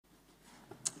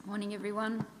Morning,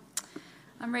 everyone.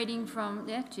 I'm reading from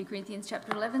 2 Corinthians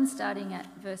chapter 11, starting at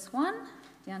verse 1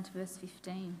 down to verse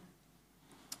 15.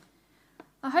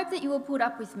 I hope that you will put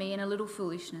up with me in a little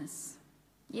foolishness.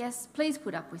 Yes, please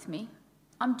put up with me.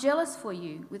 I'm jealous for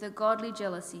you with a godly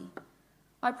jealousy.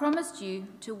 I promised you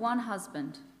to one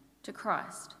husband, to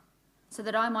Christ, so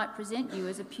that I might present you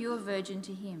as a pure virgin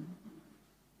to him.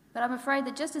 But I'm afraid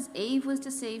that just as Eve was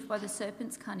deceived by the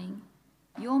serpent's cunning,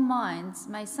 your minds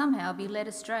may somehow be led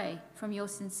astray from your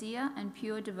sincere and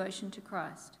pure devotion to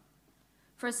Christ.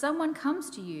 For if someone comes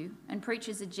to you and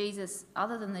preaches a Jesus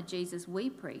other than the Jesus we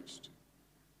preached,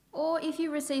 or if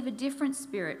you receive a different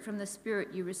spirit from the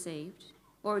spirit you received,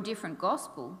 or a different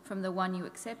gospel from the one you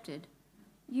accepted,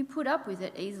 you put up with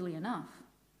it easily enough.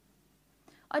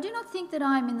 I do not think that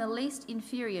I am in the least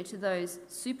inferior to those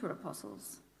super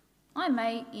apostles. I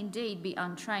may indeed be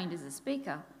untrained as a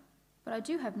speaker, but I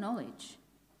do have knowledge.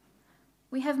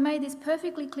 We have made this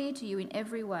perfectly clear to you in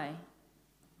every way.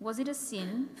 Was it a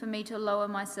sin for me to lower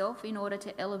myself in order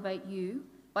to elevate you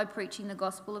by preaching the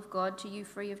gospel of God to you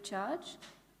free of charge?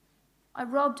 I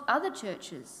robbed other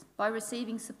churches by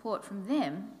receiving support from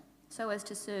them so as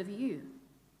to serve you.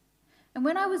 And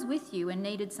when I was with you and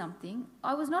needed something,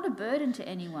 I was not a burden to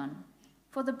anyone,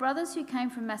 for the brothers who came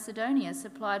from Macedonia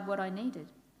supplied what I needed.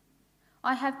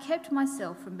 I have kept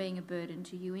myself from being a burden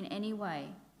to you in any way,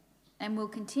 and will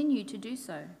continue to do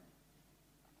so.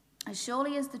 As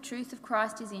surely as the truth of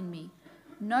Christ is in me,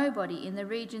 nobody in the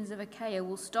regions of Achaia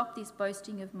will stop this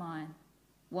boasting of mine.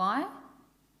 Why?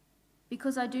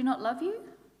 Because I do not love you?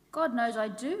 God knows I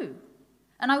do.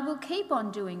 And I will keep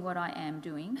on doing what I am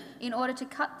doing in order to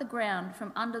cut the ground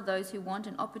from under those who want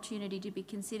an opportunity to be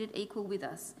considered equal with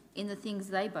us in the things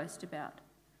they boast about.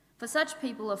 For such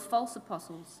people are false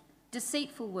apostles,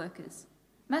 deceitful workers,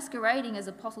 masquerading as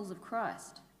apostles of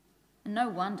Christ. And no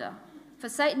wonder, for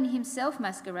Satan himself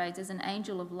masquerades as an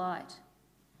angel of light.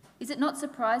 Is it not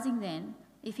surprising then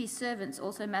if his servants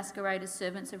also masquerade as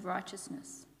servants of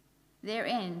righteousness? Their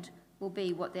end will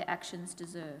be what their actions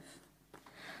deserve.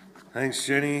 Thanks,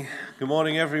 Jenny. Good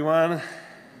morning, everyone.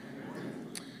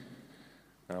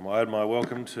 I add my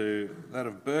welcome to that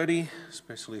of Birdie,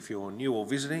 especially if you're new or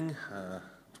visiting.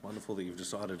 It's wonderful that you've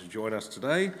decided to join us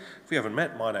today. If you haven't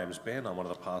met, my name's Ben. I'm one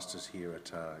of the pastors here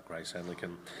at Grace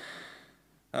Anglican.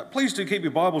 Please do keep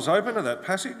your Bibles open to that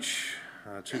passage,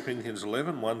 2 Corinthians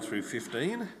 11, 1 through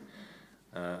 15,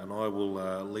 and I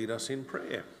will lead us in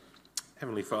prayer.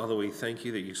 Heavenly Father, we thank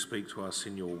you that you speak to us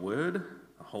in your word,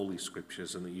 the Holy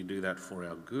Scriptures, and that you do that for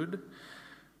our good,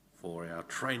 for our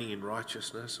training in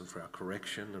righteousness and for our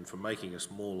correction and for making us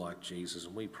more like Jesus.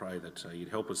 And we pray that you'd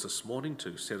help us this morning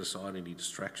to set aside any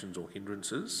distractions or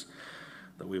hindrances,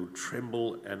 that we will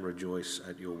tremble and rejoice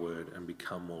at your word and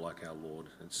become more like our Lord.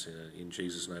 It's in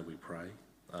Jesus' name we pray.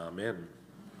 Amen.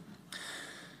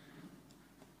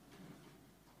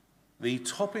 The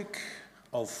topic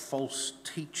of false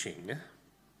teaching,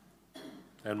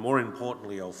 and more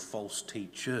importantly of false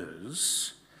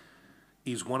teachers,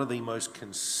 is one of the most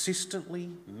consistently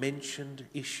mentioned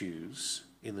issues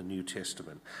in the New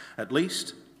Testament. At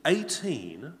least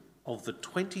 18 of the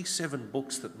 27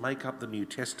 books that make up the New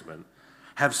Testament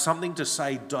have something to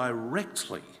say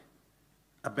directly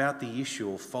about the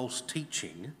issue of false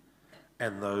teaching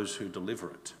and those who deliver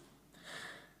it.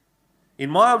 In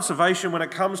my observation, when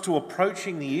it comes to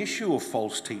approaching the issue of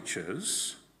false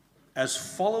teachers, as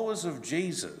followers of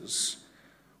Jesus,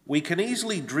 we can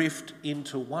easily drift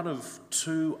into one of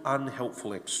two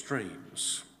unhelpful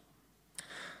extremes.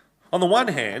 On the one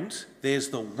hand, there's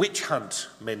the witch hunt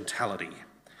mentality.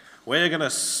 We're going to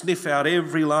sniff out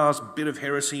every last bit of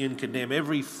heresy and condemn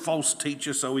every false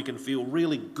teacher so we can feel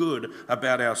really good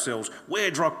about ourselves.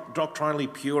 We're doctrinally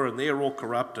pure and they're all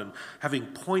corrupt, and having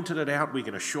pointed it out, we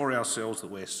can assure ourselves that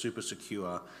we're super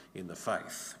secure in the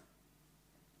faith.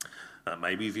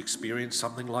 Maybe you've experienced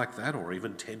something like that or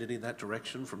even tended in that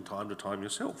direction from time to time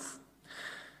yourself.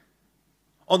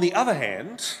 On the other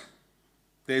hand,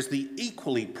 there's the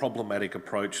equally problematic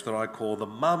approach that I call the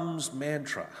mum's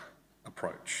mantra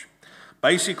approach.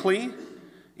 Basically,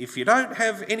 if you don't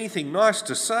have anything nice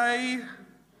to say,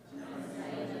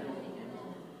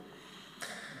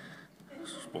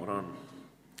 spot on.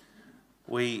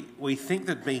 We think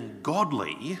that being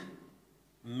godly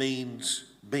means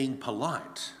being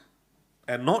polite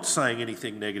and not saying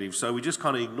anything negative, so we just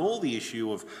kind of ignore the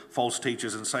issue of false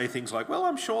teachers and say things like, well,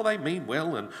 I'm sure they mean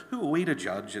well, and who are we to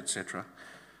judge, etc.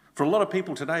 For a lot of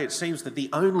people today, it seems that the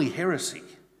only heresy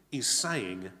is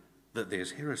saying that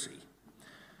there's heresy.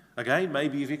 Again,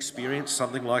 maybe you've experienced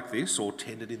something like this or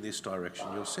tended in this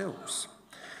direction yourselves.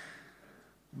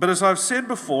 But as I've said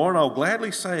before, and I'll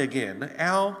gladly say again,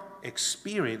 our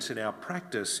experience and our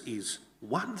practice is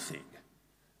one thing.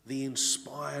 The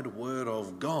inspired word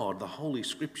of God, the Holy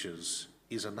Scriptures,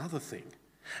 is another thing.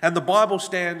 And the Bible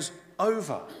stands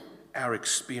over our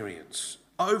experience,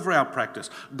 over our practice.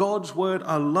 God's word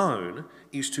alone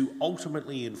is to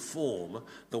ultimately inform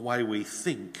the way we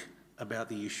think about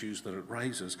the issues that it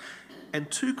raises.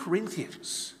 And 2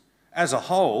 Corinthians as a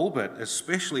whole, but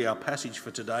especially our passage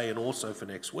for today and also for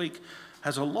next week,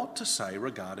 has a lot to say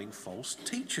regarding false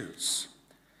teachers.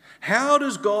 How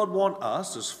does God want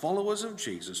us as followers of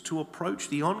Jesus to approach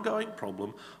the ongoing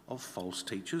problem of false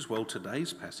teachers? Well,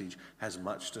 today's passage has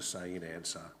much to say in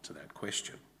answer to that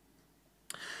question.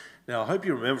 Now, I hope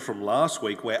you remember from last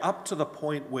week, we're up to the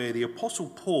point where the Apostle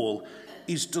Paul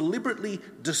is deliberately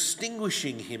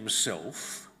distinguishing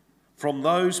himself from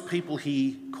those people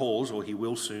he calls, or he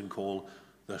will soon call,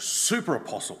 the super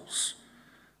apostles.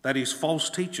 That is, false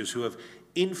teachers who have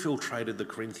infiltrated the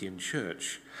Corinthian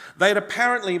church. They had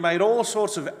apparently made all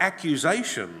sorts of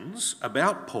accusations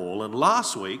about Paul, and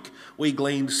last week we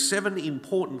gleaned 7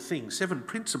 important things, 7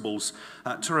 principles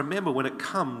to remember when it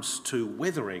comes to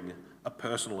weathering a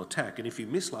personal attack. And if you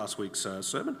missed last week's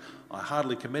sermon, I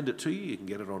heartily commend it to you. You can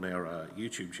get it on our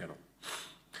YouTube channel.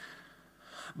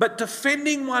 But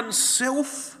defending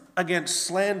oneself against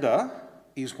slander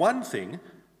is one thing.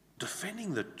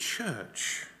 Defending the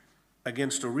church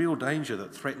against a real danger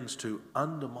that threatens to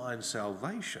undermine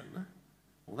salvation,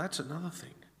 well, that's another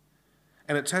thing.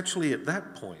 And it's actually at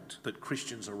that point that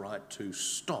Christians are right to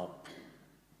stop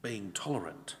being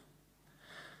tolerant.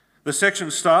 The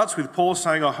section starts with Paul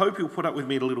saying, I hope you'll put up with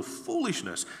me in a little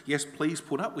foolishness. Yes, please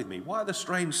put up with me. Why the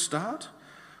strange start?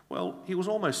 Well, he was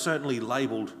almost certainly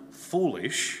labelled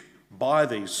foolish by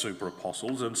these super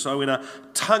apostles, and so in a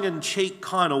tongue-in-cheek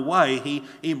kind of way, he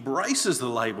embraces the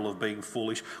label of being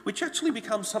foolish, which actually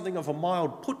becomes something of a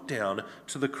mild put-down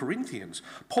to the Corinthians.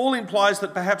 Paul implies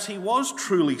that perhaps he was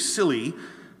truly silly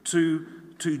to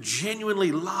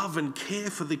genuinely love and care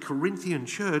for the Corinthian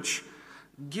church,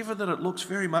 given that it looks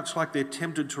very much like they're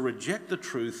tempted to reject the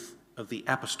truth of the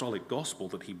apostolic gospel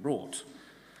that he brought.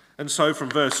 And so from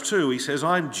verse 2, he says,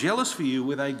 I'm jealous for you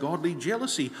with a godly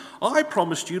jealousy. I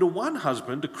promised you to one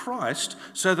husband, to Christ,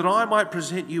 so that I might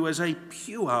present you as a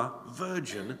pure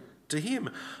virgin to him.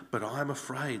 But I'm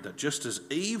afraid that just as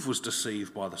Eve was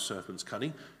deceived by the serpent's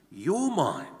cunning, your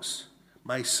minds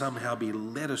may somehow be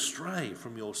led astray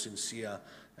from your sincere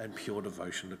and pure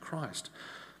devotion to Christ.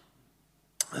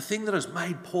 The thing that has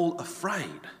made Paul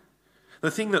afraid,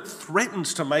 the thing that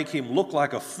threatens to make him look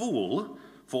like a fool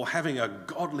for having a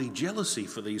godly jealousy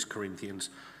for these Corinthians,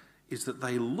 is that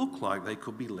they look like they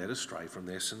could be led astray from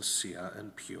their sincere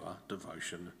and pure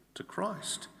devotion to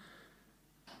Christ.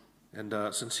 And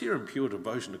sincere and pure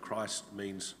devotion to Christ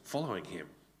means following him.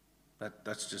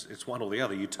 That's just, it's one or the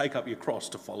other. You take up your cross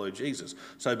to follow Jesus.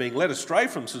 So being led astray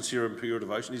from sincere and pure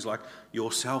devotion is like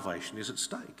your salvation is at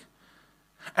stake.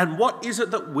 And what is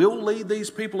it that will lead these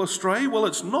people astray? Well,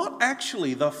 it's not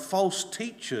actually the false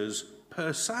teachers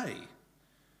per se,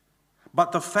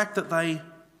 but the fact that they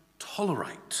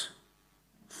tolerate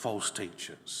false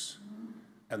teachers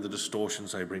and the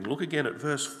distortions they bring. Look again at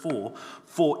verse 4.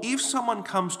 For if someone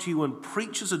comes to you and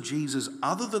preaches a Jesus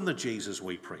other than the Jesus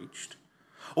we preached,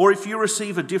 or if you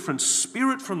receive a different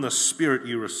spirit from the spirit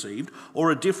you received,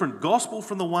 or a different gospel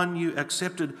from the one you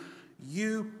accepted,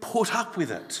 you put up with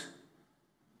it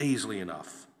easily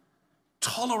enough.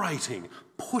 Tolerating,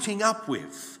 putting up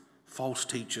with false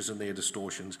teachers and their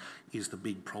distortions is the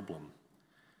big problem.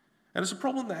 And it's a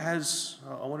problem that has,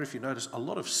 I wonder if you notice, a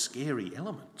lot of scary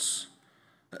elements.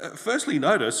 Firstly,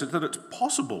 notice that it's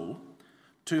possible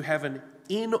to have an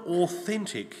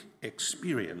inauthentic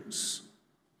experience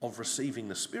of receiving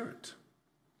the Spirit.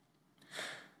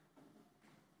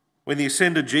 When the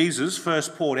ascended Jesus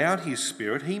first poured out his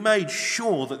Spirit, he made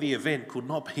sure that the event could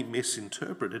not be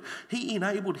misinterpreted. He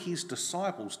enabled his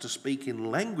disciples to speak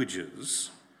in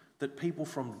languages that people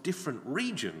from different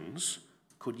regions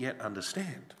could yet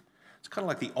understand. It's kind of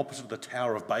like the opposite of the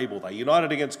Tower of Babel. They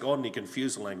united against God and he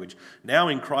confused the language. Now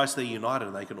in Christ they're united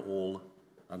and they can all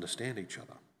understand each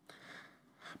other.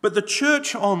 But the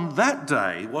church on that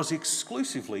day was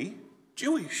exclusively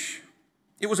Jewish.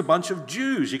 It was a bunch of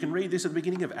Jews. You can read this at the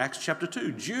beginning of Acts chapter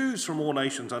 2. Jews from all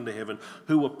nations under heaven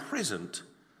who were present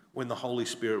when the Holy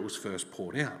Spirit was first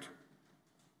poured out.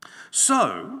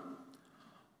 So,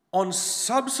 on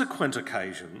subsequent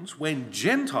occasions, when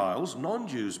Gentiles,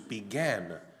 non-Jews,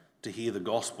 began to hear the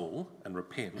gospel and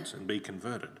repent and be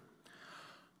converted,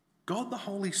 God the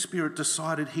Holy Spirit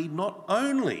decided he'd not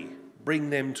only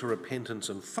bring them to repentance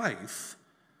and faith,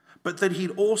 but that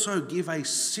he'd also give a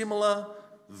similar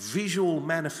visual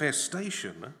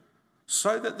manifestation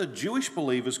so that the Jewish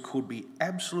believers could be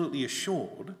absolutely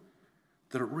assured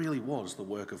that it really was the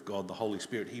work of God, the Holy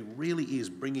Spirit. He really is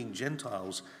bringing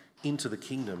Gentiles into the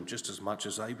kingdom just as much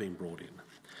as they've been brought in.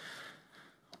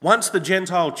 Once the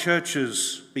Gentile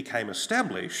churches became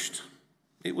established,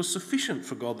 it was sufficient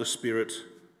for God the Spirit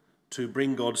to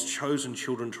bring God's chosen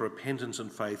children to repentance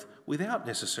and faith without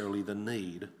necessarily the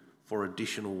need for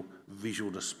additional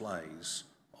visual displays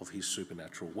of his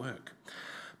supernatural work.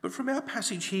 But from our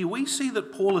passage here, we see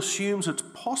that Paul assumes it's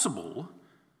possible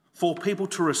for people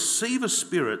to receive a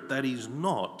spirit that is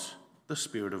not the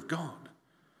Spirit of God,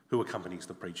 who accompanies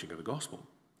the preaching of the gospel.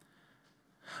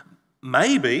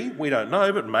 Maybe, we don't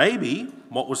know, but maybe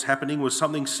what was happening was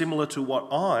something similar to what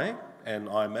I, and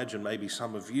I imagine maybe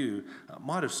some of you,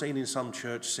 might have seen in some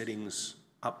church settings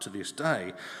up to this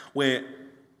day, where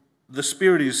the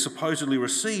Spirit is supposedly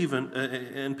received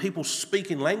and people speak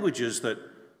in languages that,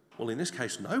 well, in this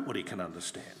case, nobody can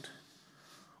understand.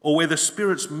 Or where the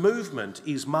Spirit's movement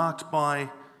is marked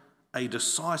by a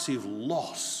decisive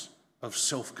loss of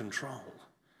self-control,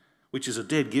 which is a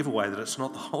dead giveaway that it's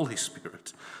not the Holy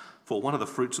Spirit. For one of the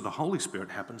fruits of the Holy Spirit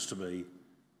happens to be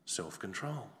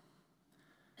self-control.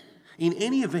 In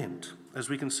any event, as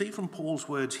we can see from Paul's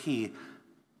words here,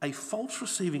 a false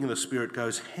receiving of the Spirit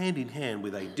goes hand in hand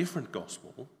with a different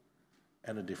gospel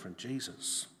and a different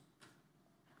Jesus.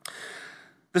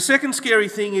 The second scary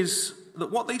thing is that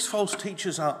what these false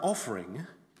teachers are offering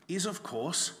is, of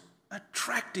course,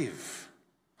 attractive.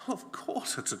 Of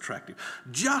course it's attractive.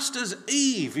 Just as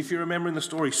Eve, if you remember in the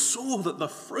story, saw that the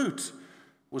fruit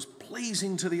was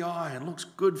pleasing to the eye and looks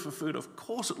good for food, of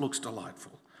course it looks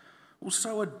delightful. Well,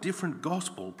 so a different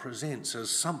gospel presents as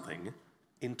something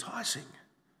enticing.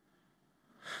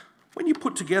 When you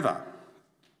put together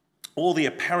all the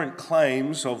apparent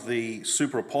claims of the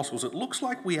super apostles, it looks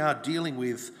like we are dealing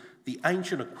with the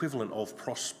ancient equivalent of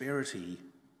prosperity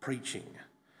preaching.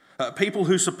 People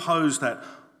who suppose that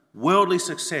worldly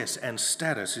success and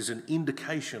status is an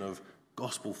indication of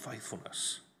gospel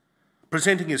faithfulness.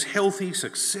 Presenting as healthy,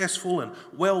 successful, and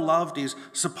well-loved is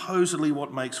supposedly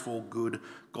what makes for good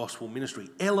gospel ministry.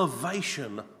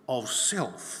 Elevation of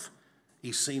self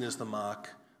is seen as the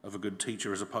mark of a good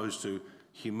teacher, as opposed to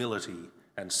humility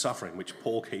and suffering, which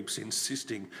Paul keeps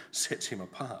insisting sets him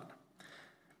apart.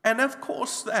 And of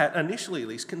course that, initially at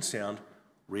least, can sound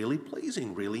really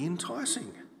pleasing, really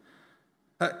enticing.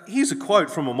 Here's a quote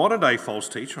from a modern-day false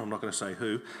teacher, I'm not going to say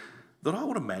who, that I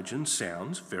would imagine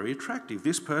sounds very attractive.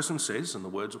 This person says, and the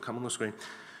words will come on the screen,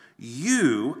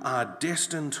 "You are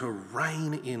destined to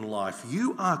reign in life.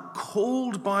 You are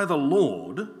called by the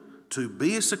Lord to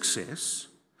be a success,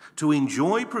 to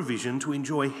enjoy provision, to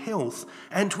enjoy health,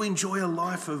 and to enjoy a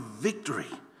life of victory.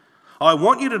 I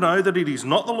want you to know that it is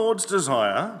not the Lord's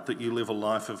desire that you live a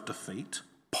life of defeat,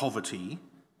 poverty,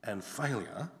 and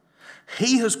failure.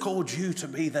 He has called you to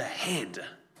be the head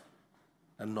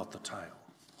and not the tail."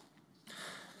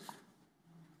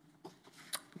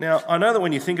 Now, I know that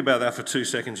when you think about that for 2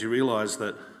 seconds, you realise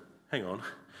that, hang on,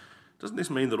 doesn't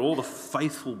this mean that all the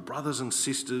faithful brothers and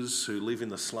sisters who live in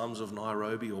the slums of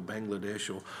Nairobi or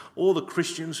Bangladesh, or all the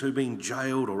Christians who've been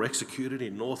jailed or executed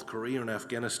in North Korea and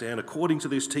Afghanistan, according to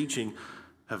this teaching,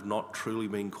 have not truly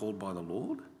been called by the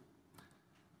Lord?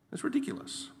 It's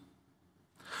ridiculous.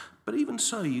 But even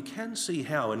so, you can see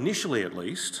how, initially at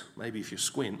least, maybe if you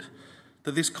squint,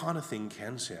 that this kind of thing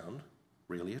can sound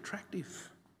really attractive.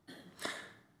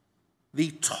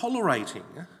 The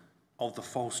tolerating of the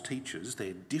false teachers,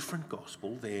 their different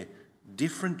gospel, their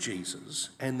different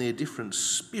Jesus, and their different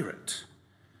spirit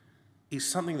is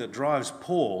something that drives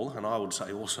Paul, and I would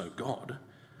say also God,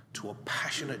 to a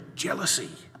passionate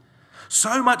jealousy.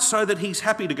 So much so that he's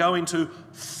happy to go into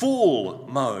fool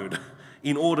mode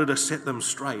in order to set them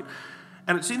straight.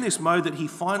 And it's in this mode that he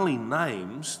finally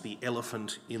names the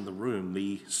elephant in the room,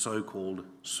 the so-called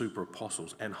super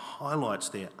apostles, and highlights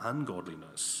their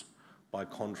ungodliness by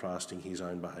contrasting his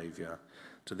own behaviour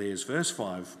to theirs. Verse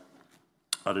 5,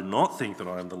 "I do not think that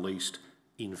I am the least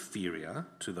inferior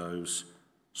to those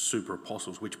super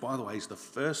apostles," which, by the way, is the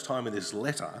first time in this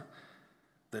letter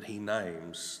that he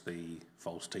names the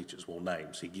false teachers. Well,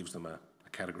 he gives them a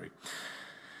category.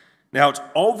 Now, it's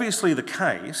obviously the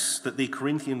case that the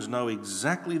Corinthians know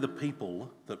exactly the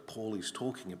people that Paul is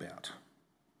talking about,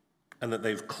 and that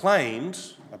they've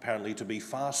claimed, apparently, to be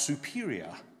far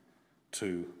superior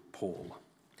to Paul.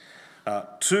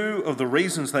 Two of the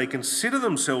reasons they consider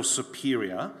themselves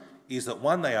superior is that,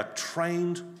 one, they are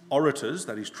trained orators,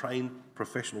 that is, trained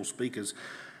professional speakers,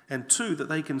 and two, that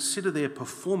they consider their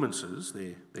performances,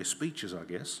 their speeches, I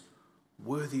guess,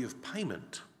 worthy of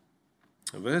payment.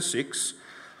 Verse 6,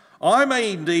 "I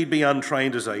may indeed be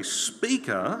untrained as a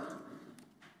speaker,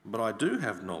 but I do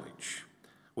have knowledge.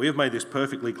 We have made this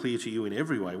perfectly clear to you in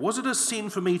every way. Was it a sin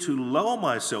for me to lower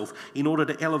myself in order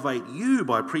to elevate you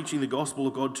by preaching the gospel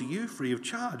of God to you free of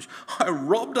charge? I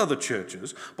robbed other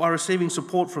churches by receiving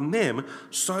support from them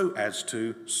so as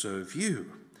to serve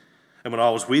you. And when I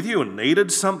was with you and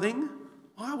needed something,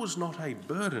 I was not a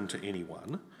burden to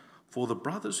anyone, for the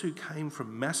brothers who came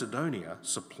from Macedonia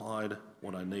supplied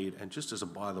what I need. And just as a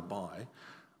by the by,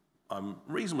 I'm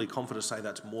reasonably confident to say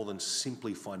that's more than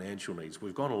simply financial needs.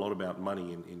 We've gone a lot about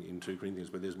money in 2 Corinthians,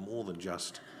 but there's more than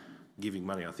just giving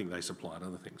money. I think they supplied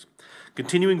other things.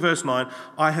 Continuing verse 9,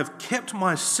 I have kept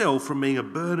myself from being a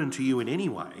burden to you in any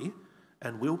way,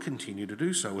 and will continue to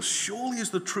do so. As surely as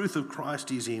the truth of Christ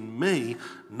is in me,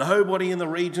 nobody in the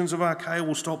regions of Achaia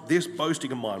will stop this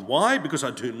boasting of mine. Why? Because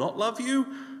I do not love you?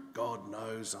 God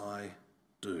knows I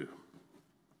do.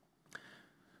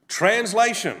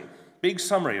 Translation. Big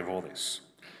summary of all this.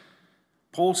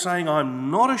 Paul's saying, I'm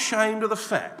not ashamed of the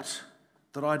fact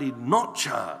that I did not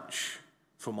charge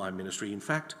for my ministry. In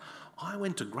fact, I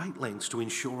went to great lengths to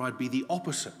ensure I'd be the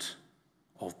opposite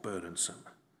of burdensome.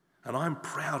 And I'm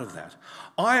proud of that.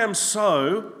 I am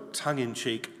so,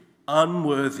 tongue-in-cheek,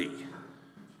 unworthy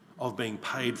of being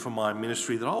paid for my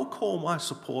ministry that I'll call my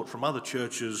support from other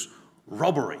churches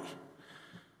robbery,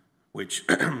 which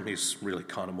is really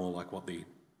kind of more like what the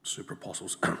super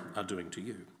apostles are doing to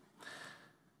you.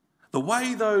 The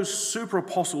way those super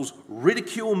apostles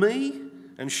ridicule me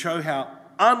and show how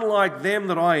unlike them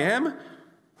that I am,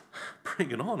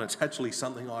 bring it on. It's actually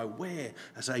something I wear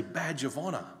as a badge of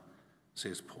honour,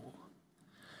 says Paul.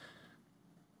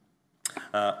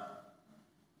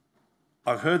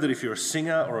 I've heard that if you're a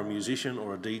singer or a musician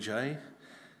or a DJ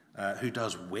who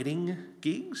does wedding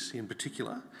gigs in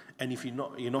particular, and if you're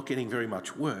not getting very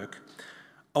much work,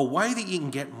 a way that you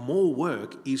can get more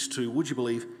work is to, would you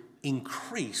believe,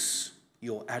 increase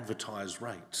your advertised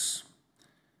rates.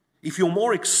 If you're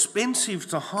more expensive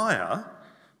to hire,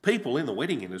 people in the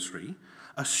wedding industry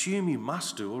assume you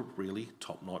must do a really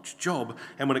top-notch job.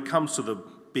 And when it comes to the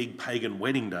big pagan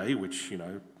wedding day, which,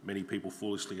 many people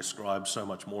foolishly ascribe so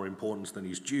much more importance than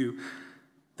is due,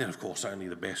 then of course only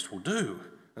the best will do.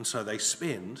 And so they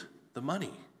spend the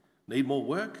money. Need more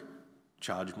work?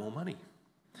 Charge more money.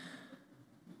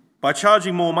 By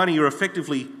charging more money, you're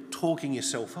effectively talking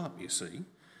yourself up, you see,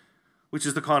 which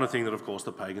is the kind of thing that, of course,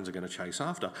 the pagans are going to chase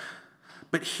after.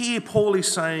 But here Paul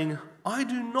is saying, I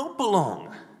do not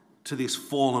belong to this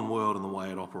fallen world and the way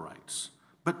it operates,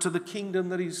 but to the kingdom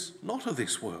that is not of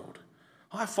this world.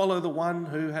 I follow the one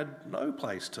who had no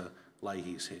place to lay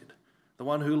his head, the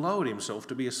one who lowered himself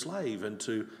to be a slave and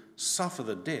to suffer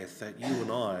the death that you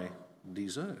and I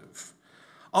deserve.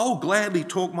 I'll gladly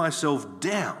talk myself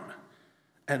down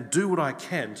and do what I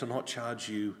can to not charge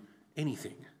you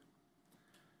anything.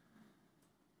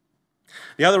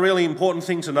 The other really important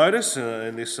thing to notice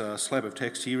in this slab of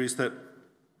text here is that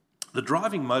the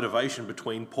driving motivation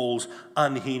between Paul's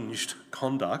unhinged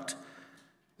conduct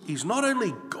is not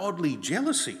only godly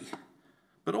jealousy,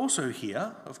 but also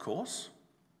here, of course,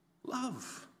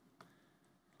 love.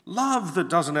 Love that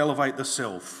doesn't elevate the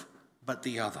self, but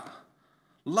the other.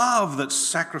 Love that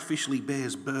sacrificially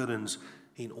bears burdens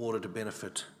in order to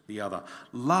benefit the other.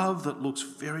 Love that looks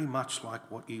very much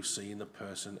like what you see in the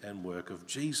person and work of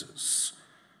Jesus,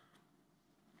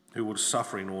 who would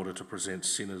suffer in order to present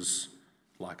sinners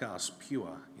like us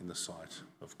pure in the sight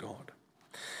of God.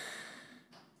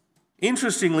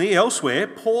 Interestingly, elsewhere,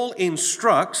 Paul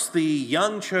instructs the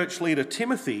young church leader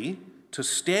Timothy to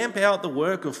stamp out the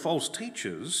work of false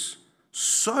teachers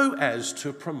so as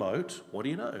to promote, what do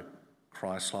you know?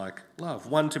 Christ-like love.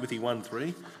 1 Timothy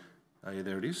 1:3.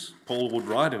 There it is. Paul would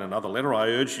write in another letter, I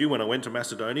urged you when I went to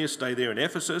Macedonia, stay there in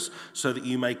Ephesus, so that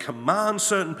you may command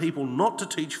certain people not to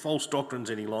teach false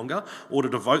doctrines any longer, or to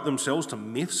devote themselves to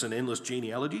myths and endless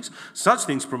genealogies. Such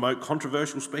things promote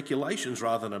controversial speculations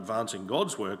rather than advancing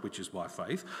God's work, which is by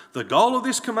faith. The goal of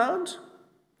this command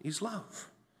is love,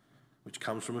 which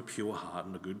comes from a pure heart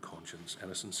and a good conscience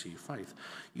and a sincere faith.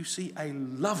 You see, a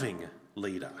loving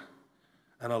leader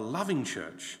and a loving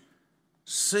church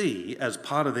see, as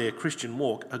part of their Christian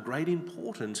walk, a great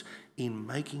importance in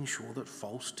making sure that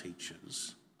false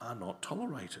teachers are not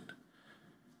tolerated,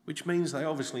 which means they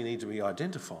obviously need to be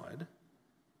identified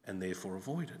and therefore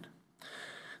avoided.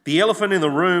 The elephant in the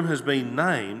room has been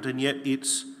named, and yet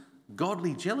it's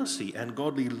godly jealousy and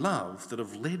godly love that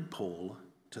have led Paul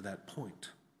to that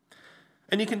point.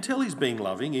 And you can tell he's being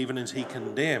loving even as he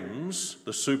condemns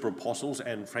the super apostles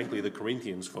and, frankly, the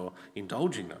Corinthians for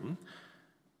indulging them,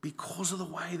 because of the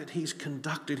way that he's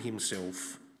conducted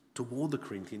himself toward the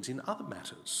Corinthians in other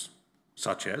matters,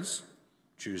 such as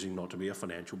choosing not to be a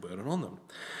financial burden on them.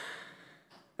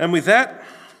 And with that,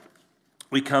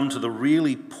 we come to the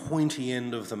really pointy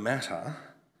end of the matter,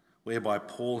 whereby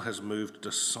Paul has moved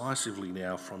decisively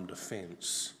now from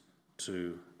defence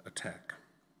to attack.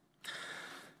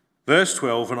 Verse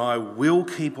 12, and I will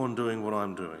keep on doing what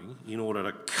I'm doing in order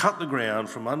to cut the ground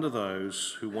from under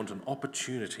those who want an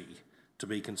opportunity to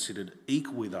be considered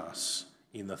equal with us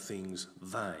in the things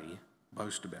they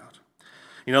boast about.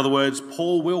 In other words,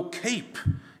 Paul will keep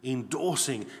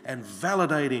endorsing and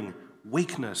validating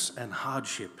weakness and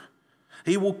hardship.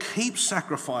 He will keep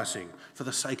sacrificing for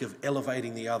the sake of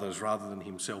elevating the others rather than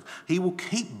himself. He will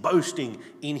keep boasting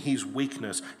in his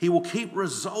weakness. He will keep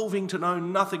resolving to know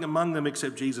nothing among them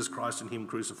except Jesus Christ and him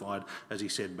crucified, as he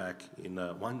said back in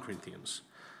 1 Corinthians.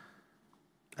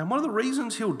 And one of the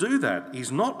reasons he'll do that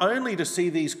is not only to see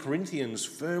these Corinthians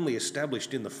firmly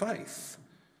established in the faith,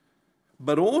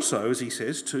 but also, as he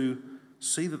says, to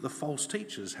see that the false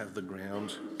teachers have the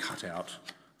ground cut out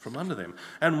from under them.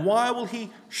 And why will he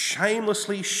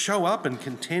shamelessly show up and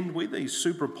contend with these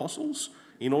super apostles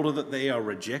in order that they are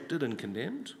rejected and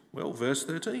condemned? Well, verse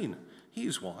 13,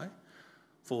 here's why.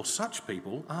 For such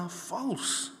people are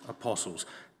false apostles,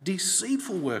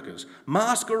 deceitful workers,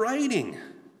 masquerading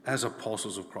as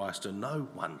apostles of Christ, and no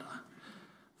wonder,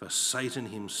 for Satan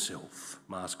himself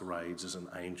masquerades as an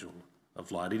angel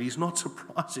of light. It is not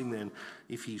surprising then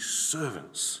if his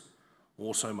servants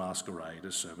also masquerade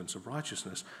as servants of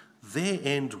righteousness. Their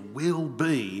end will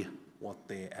be what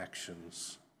their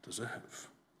actions deserve.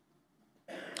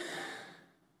 Now,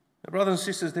 brothers and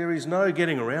sisters, there is no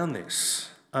getting around this,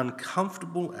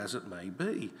 uncomfortable as it may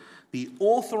be. The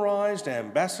authorised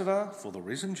ambassador for the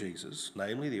risen Jesus,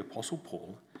 namely the Apostle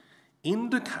Paul,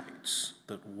 indicates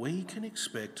that we can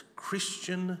expect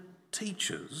Christian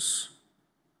teachers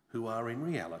who are in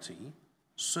reality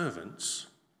servants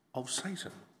of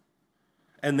Satan,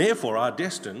 and therefore are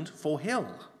destined for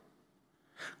hell.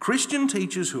 Christian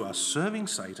teachers who are serving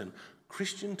Satan,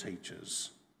 Christian teachers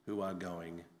who are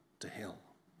going to hell.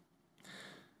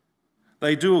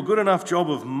 They do a good enough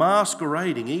job of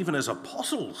masquerading, even as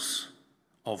apostles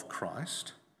of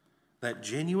Christ, that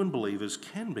genuine believers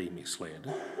can be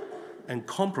misled and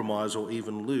compromise or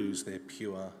even lose their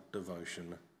pure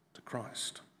devotion to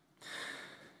Christ.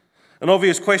 An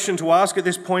obvious question to ask at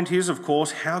this point is, of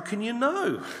course, how can you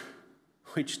know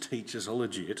which teachers are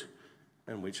legit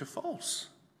and which are false?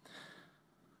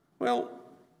 Well,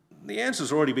 the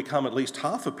answer's already become at least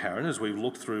half apparent as we've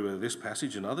looked through this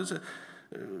passage and others.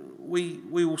 We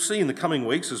will see in the coming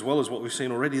weeks, as well as what we've seen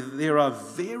already, that there are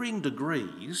varying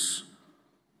degrees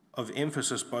of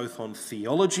emphasis both on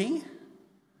theology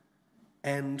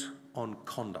and on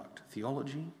conduct.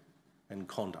 Theology and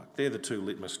conduct. They're the two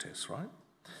litmus tests, right?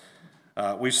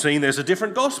 We've seen there's a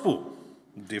different gospel.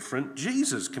 Different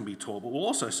Jesus can be taught, but we'll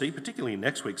also see, particularly in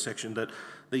next week's section, that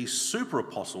these super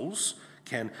apostles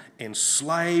can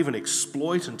enslave and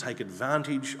exploit and take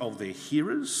advantage of their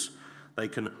hearers. They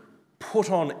can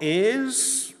put on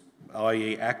airs,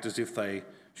 i.e. act as if they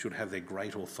should have their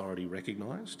great authority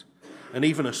recognised, and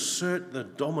even assert the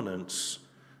dominance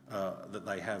that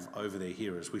they have over their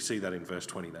hearers. We see that in verse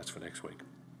 20, that's for next week.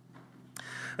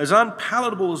 As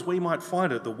unpalatable as we might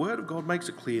find it, the Word of God makes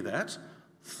it clear that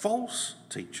false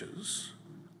teachers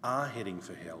are heading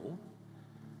for hell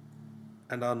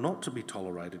and are not to be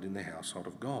tolerated in the household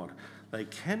of God. They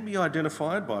can be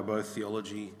identified by both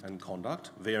theology and conduct,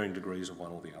 varying degrees of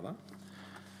one or the other.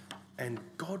 And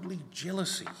godly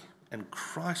jealousy and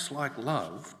Christ-like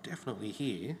love, definitely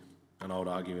here, and I would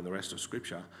argue in the rest of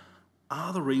Scripture,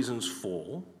 are the reasons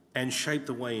for and shape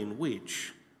the way in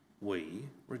which we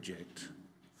reject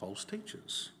false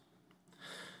teachers.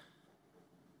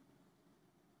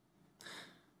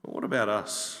 Well, what about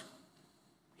us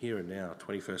here and now,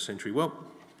 21st century? Well,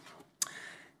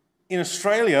 in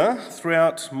Australia,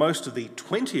 throughout most of the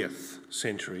 20th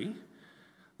century,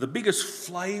 the biggest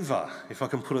flavour, if I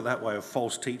can put it that way, of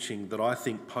false teaching that I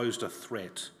think posed a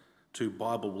threat to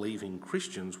Bible-believing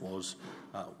Christians was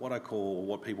what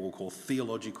people will call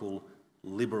theological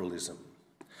liberalism.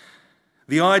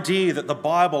 The idea that the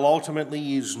Bible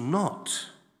ultimately is not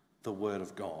the Word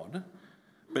of God,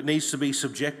 but needs to be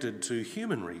subjected to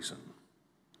human reason.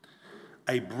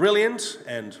 A brilliant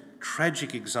and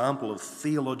tragic example of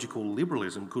theological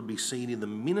liberalism could be seen in the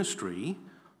ministry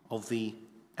of the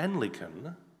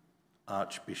Anglican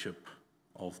Archbishop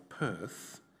of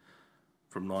Perth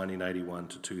from 1981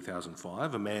 to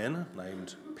 2005, a man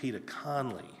named Peter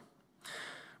Carnley,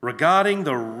 regarding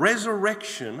the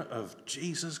resurrection of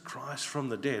Jesus Christ from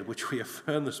the dead, which we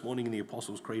affirm this morning in the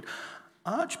Apostles' Creed.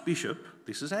 Archbishop,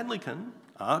 this is Anglican,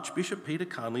 Archbishop Peter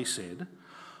Carnley said,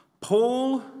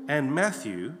 Paul and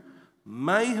Matthew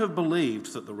may have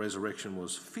believed that the resurrection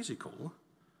was physical,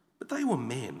 but they were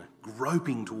men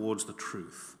groping towards the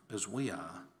truth as we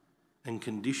are, and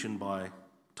conditioned by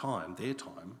time, their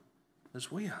time,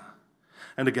 as we are.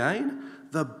 And again,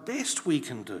 the best we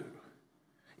can do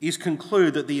is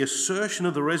conclude that the assertion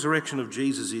of the resurrection of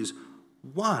Jesus is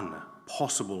one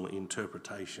possible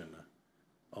interpretation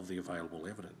of the available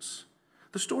evidence.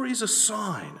 The story is a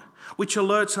sign which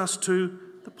alerts us to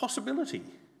the possibility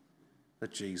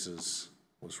that Jesus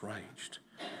was raised.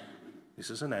 This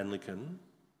is an Anglican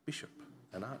bishop,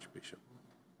 an archbishop.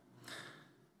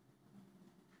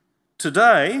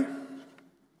 Today,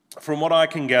 from what I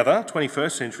can gather,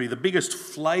 21st century, the biggest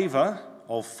flavour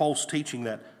of false teaching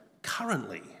that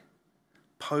currently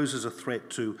poses a threat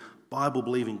to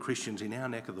Bible-believing Christians in our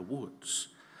neck of the woods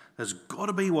has got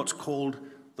to be what's called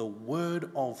the Word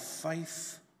of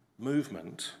Faith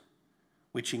movement,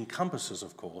 which encompasses,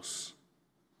 of course,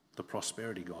 the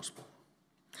prosperity gospel.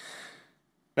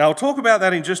 Now, I'll talk about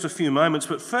that in just a few moments,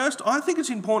 but first, I think it's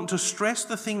important to stress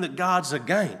the thing that guards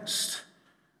against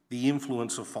the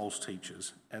influence of false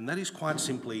teachers, and that is quite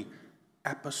simply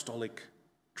apostolic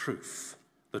truth,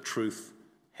 the truth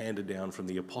handed down from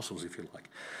the apostles, if you like.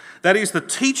 That is the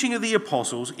teaching of the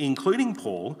apostles, including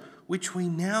Paul, which we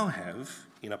now have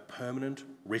in a permanent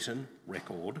written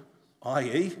record,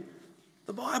 i.e.,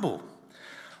 the Bible.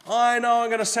 I know I'm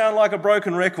going to sound like a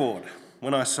broken record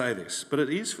when I say this, but it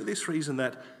is for this reason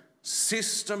that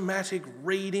systematic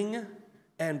reading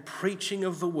and preaching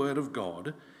of the Word of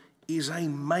God is a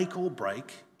make or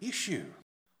break issue.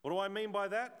 What do I mean by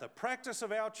that? The practice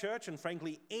of our church, and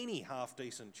frankly any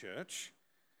half-decent church,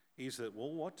 is that,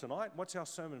 well, what tonight? What's our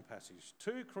sermon passage?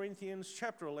 2 Corinthians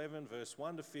chapter 11, verse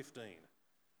 1 to 15.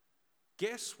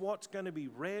 Guess what's going to be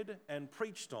read and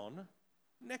preached on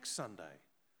next Sunday?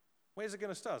 Where's it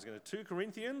going to start? It's going to 2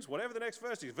 Corinthians, whatever the next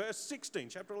verse is, verse 16,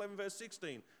 chapter 11, verse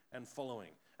 16 and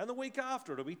following. And the week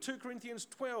after, it'll be 2 Corinthians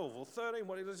 12 or 13.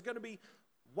 It's going to be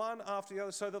one after the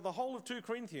other, so that the whole of 2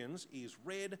 Corinthians is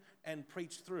read and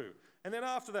preached through. And then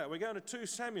after that, we're going to 2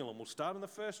 Samuel, and we'll start in the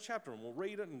first chapter, and we'll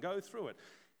read it and go through it.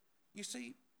 You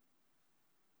see,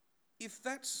 if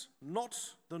that's not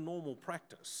the normal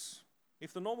practice,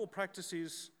 if the normal practice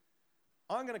is,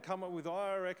 I'm going to come up with,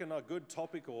 I reckon, a good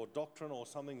topic or doctrine or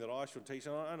something that I should teach,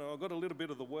 and I've got a little bit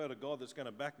of the Word of God that's going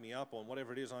to back me up on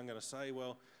whatever it is I'm going to say,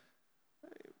 well,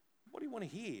 what do you want to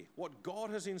hear? What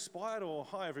God has inspired? Or,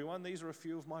 hi everyone, these are a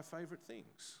few of my favourite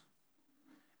things.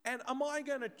 And am I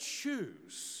going to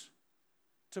choose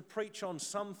to preach on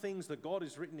some things that God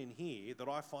has written in here that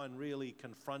I find really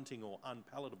confronting or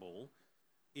unpalatable?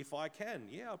 If I can,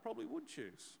 yeah, I probably would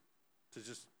choose to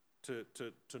just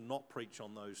to not preach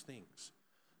on those things.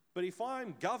 But if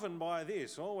I'm governed by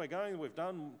this, we've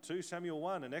done 2 Samuel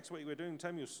 1, and next week we're doing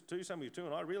 2 Samuel 2,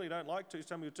 and I really don't like 2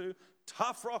 Samuel 2,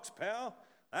 tough rocks, pal.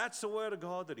 That's the word of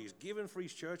God that he's given for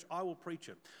his church. I will preach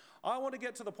it. I want to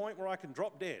get to the point where I can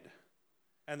drop dead,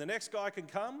 and the next guy can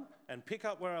come and pick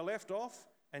up where I left off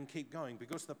and keep going,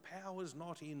 because the power's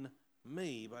not in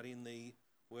me, but in the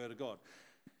Word of God.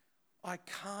 I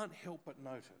can't help but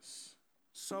notice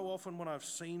so often when I've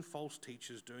seen false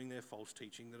teachers doing their false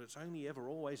teaching that it's only ever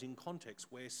always in context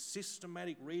where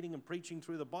systematic reading and preaching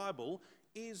through the Bible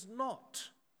is not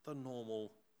the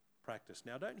normal practice.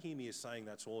 Now, don't hear me as saying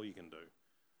that's all you can do.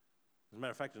 As a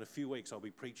matter of fact, in a few weeks I'll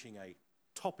be preaching a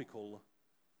topical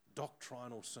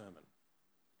doctrinal sermon.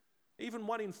 Even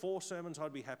 1 in 4 sermons,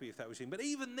 I'd be happy if that was in. But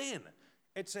even then,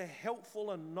 it's a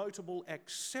helpful and notable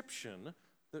exception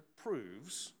that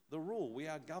proves the rule. We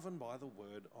are governed by the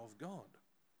Word of God.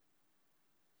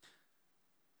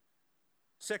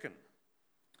 Second,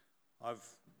 I've,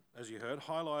 as you heard,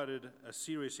 highlighted a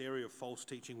serious area of false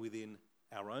teaching within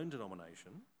our own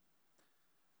denomination.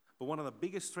 But one of the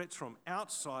biggest threats from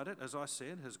outside it, as I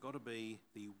said, has got to be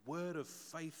the Word of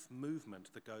Faith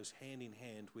movement that goes hand in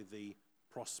hand with the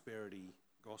prosperity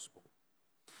gospel.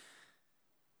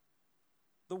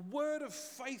 The Word of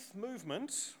Faith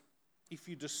movement, if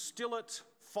you distill it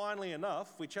finely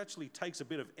enough, which actually takes a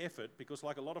bit of effort, because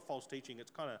like a lot of false teaching,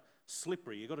 it's kind of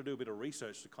slippery. You've got to do a bit of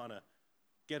research to kind of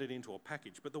get it into a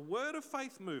package. But the Word of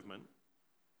Faith movement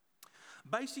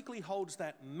basically holds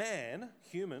that man,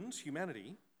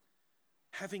 humanity,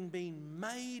 having been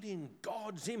made in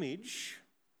God's image,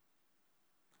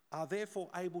 are therefore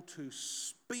able to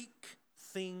speak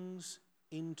things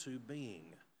into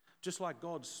being. Just like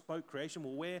God spoke creation,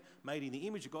 well, we're made in the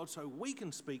image of God, so we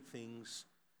can speak things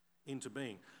into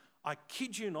being. I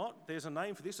kid you not, there's a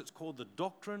name for this. It's called the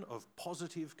doctrine of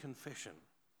positive confession.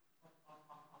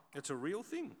 It's a real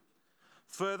thing.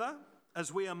 Further,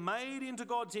 as we are made into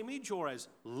God's image, or as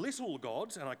little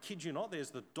gods, and I kid you not,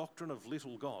 there's the doctrine of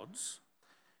little gods,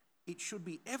 it should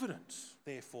be evident,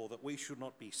 therefore, that we should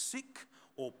not be sick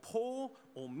or poor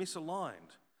or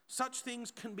misaligned. Such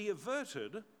things can be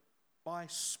averted by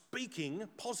speaking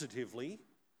positively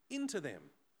into them,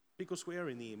 because we are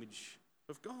in the image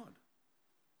of God.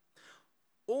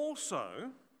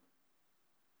 Also,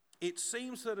 it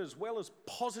seems that as well as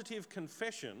positive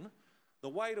confession, the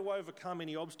way to overcome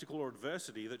any obstacle or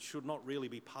adversity that should not really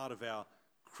be part of our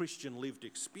Christian lived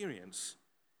experience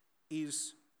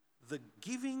is the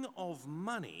giving of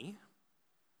money,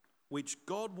 which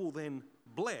God will then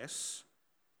bless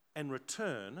and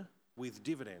return with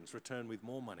dividends, return with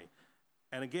more money.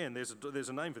 And again, there's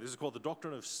a name for this. It's called the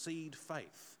doctrine of seed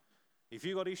faith. If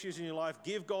you've got issues in your life,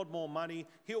 give God more money.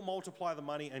 He'll multiply the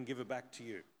money and give it back to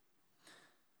you.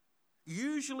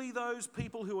 Usually those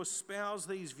people who espouse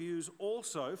these views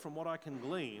also, from what I can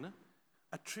glean,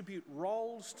 attribute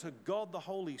roles to God the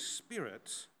Holy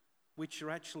Spirit which are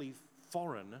actually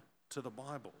foreign to the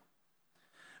Bible.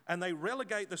 And they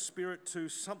relegate the Spirit to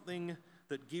something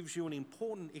that gives you an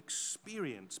important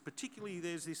experience. Particularly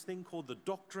there's this thing called the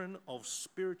doctrine of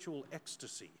spiritual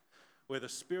ecstasy, where the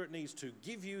Spirit needs to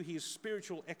give you his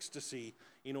spiritual ecstasy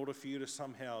in order for you to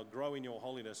somehow grow in your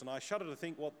holiness. And I shudder to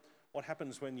think what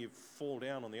happens when you fall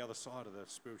down on the other side of the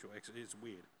spiritual ecstasy. It's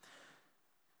weird.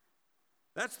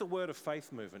 That's the Word of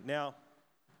Faith movement. Now,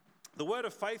 the Word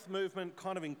of Faith movement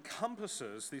kind of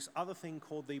encompasses this other thing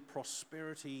called the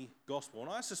prosperity gospel. And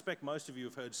I suspect most of you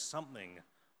have heard something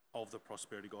of the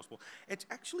prosperity gospel. It's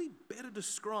actually better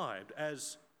described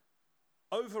as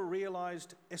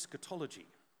over-realised eschatology.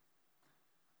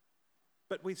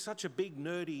 But with such a big,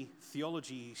 nerdy,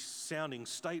 theology-sounding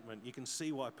statement, you can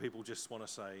see why people just want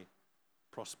to say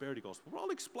prosperity gospel. Well, I'll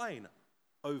explain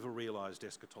over-realised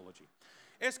eschatology.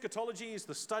 Eschatology is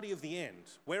the study of the end.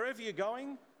 Wherever you're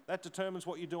going, that determines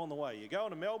what you do on the way. You're going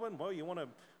to Melbourne, well, you want to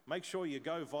make sure you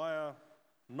go via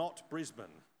not Brisbane,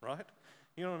 right?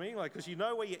 You know what I mean? Because you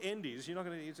know where your end is. You're not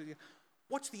going to...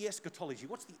 What's the eschatology?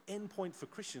 What's the end point for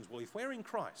Christians? Well, if we're in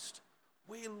Christ,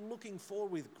 we're looking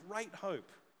forward with great hope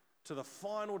to the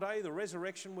final day, the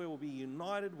resurrection, where we'll be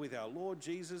united with our Lord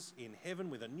Jesus in heaven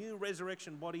with a new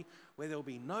resurrection body, where there'll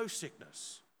be no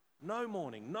sickness, no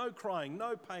mourning, no crying,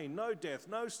 no pain, no death,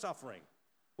 no suffering,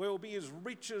 where we'll be as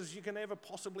rich as you can ever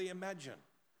possibly imagine.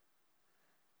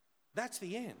 That's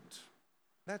the end.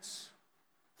 That's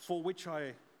for which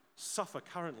I suffer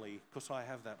currently, because I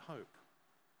have that hope.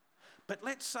 But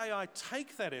let's say I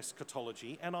take that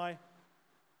eschatology and I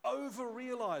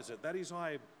over-realise it. That is,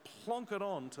 I plonk it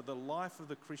on to the life of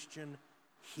the Christian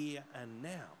here and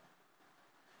now.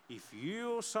 If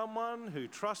you're someone who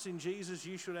trusts in Jesus,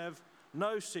 you should have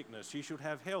no sickness, you should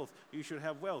have health, you should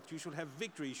have wealth, you should have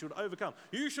victory, you should overcome.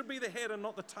 You should be the head and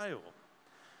not the tail.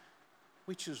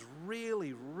 Which is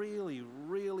really, really,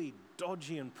 really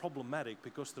dodgy and problematic,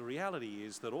 because the reality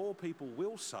is that all people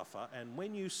will suffer, and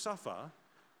when you suffer,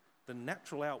 the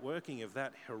natural outworking of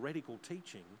that heretical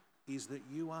teaching is that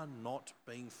you are not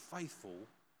being faithful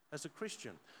as a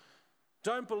Christian.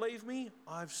 Don't believe me?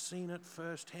 I've seen it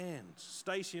firsthand.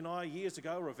 Stacey and I years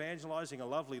ago were evangelising a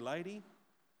lovely lady.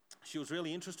 She was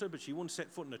really interested, but she wouldn't set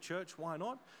foot in a church. Why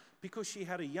not? Because she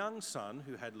had a young son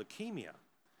who had leukemia.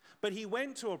 But he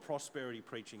went to a prosperity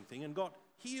preaching thing and got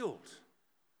healed.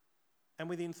 And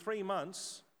within 3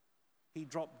 months, he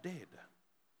dropped dead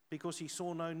because he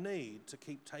saw no need to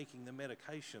keep taking the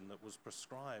medication that was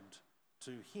prescribed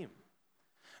to him.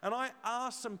 And I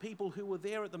asked some people who were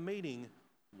there at the meeting,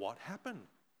 what happened?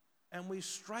 And with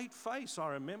straight face, I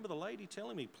remember the lady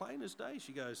telling me, plain as day,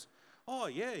 she goes, oh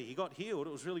yeah, he got healed,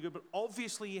 it was really good, but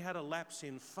obviously he had a lapse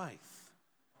in faith,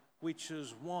 which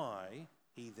is why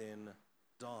he then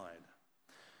died.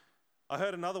 I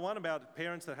heard another one about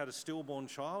parents that had a stillborn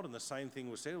child, and the same thing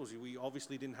was said, was we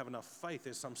obviously didn't have enough faith.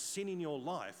 There's some sin in your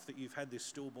life that you've had this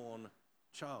stillborn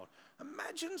child.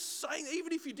 Imagine saying,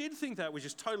 even if you did think that was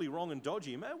just totally wrong and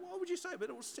dodgy, man, what would you say? But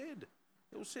it was said.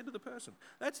 It was said to the person.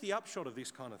 That's the upshot of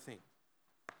this kind of thing.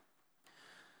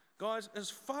 Guys, as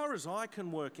far as I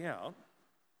can work out,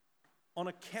 on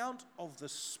account of the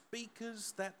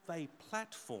speakers that they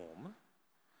platform,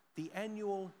 the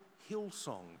annual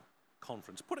Hillsong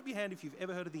Conference. Put up your hand if you've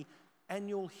ever heard of the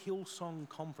annual Hillsong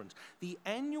Conference. The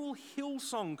annual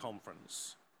Hillsong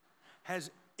Conference has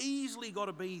easily got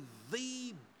to be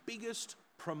the biggest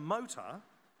promoter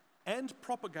and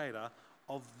propagator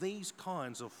of these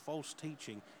kinds of false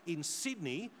teaching in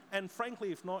Sydney, and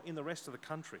frankly, if not, in the rest of the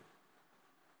country.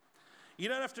 You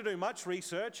don't have to do much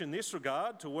research in this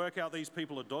regard to work out these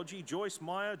people are dodgy. Joyce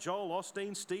Meyer, Joel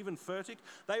Osteen, Stephen Furtick,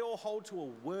 they all hold to a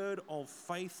word of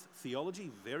faith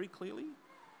theology very clearly.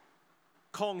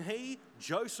 Kong Hee,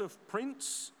 Joseph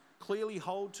Prince clearly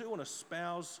hold to and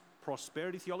espouse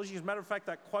prosperity theology. As a matter of fact,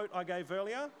 that quote I gave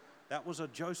earlier, that was a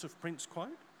Joseph Prince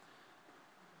quote.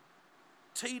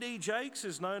 T.D. Jakes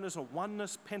is known as a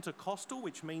oneness Pentecostal,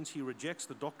 which means he rejects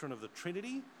the doctrine of the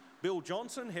Trinity. Bill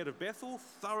Johnson, head of Bethel,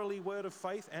 thoroughly word of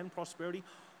faith and prosperity.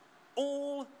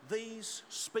 All these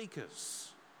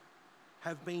speakers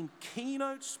have been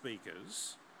keynote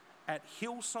speakers at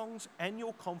Hillsong's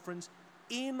annual conference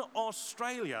in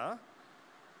Australia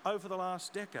over the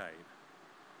last decade.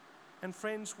 And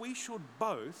friends, we should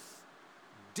both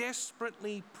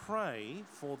desperately pray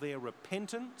for their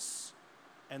repentance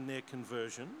and their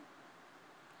conversion.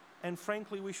 And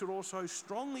frankly, we should also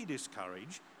strongly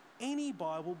discourage any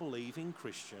Bible-believing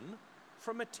Christian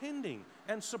from attending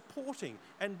and supporting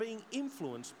and being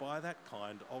influenced by that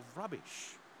kind of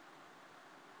rubbish.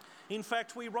 In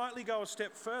fact, we rightly go a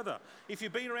step further. If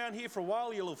you've been around here for a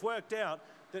while, you'll have worked out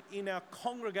that in our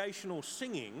congregational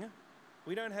singing,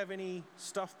 we don't have any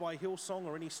stuff by Hillsong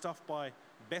or any stuff by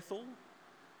Bethel.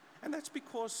 And that's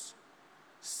because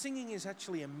singing is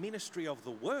actually a ministry of the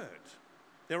word.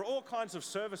 There are all kinds of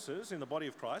services in the body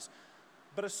of Christ,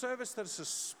 but a service that's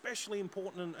especially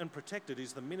important and protected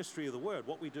is the ministry of the word,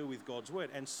 what we do with God's word.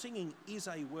 And singing is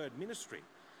a word ministry.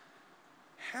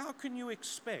 How can you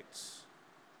expect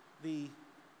the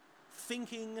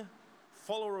thinking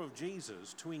follower of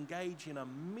Jesus to engage in a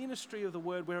ministry of the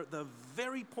word where at the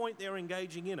very point they're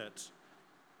engaging in it,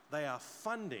 they are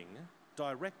funding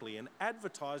directly and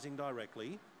advertising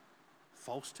directly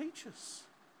false teachers?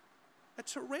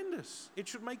 It's horrendous. It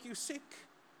should make you sick.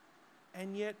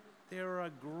 And yet there are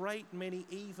a great many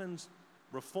even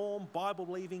Reformed,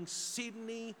 Bible-believing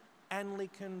Sydney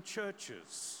Anglican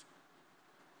churches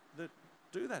that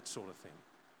do that sort of thing.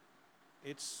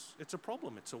 It's a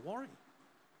problem. It's a worry.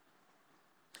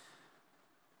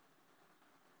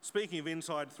 Speaking of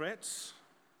inside threats,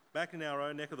 back in our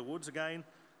own neck of the woods again,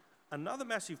 another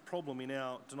massive problem in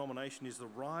our denomination is the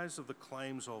rise of the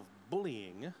claims of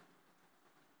bullying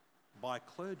by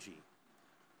clergy.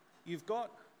 You've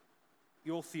got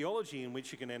your theology in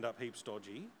which you can end up heaps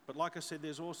dodgy, but like I said,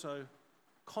 there's also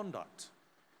conduct.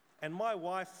 And my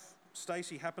wife,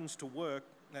 Stacey, happens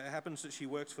that she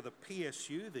works for the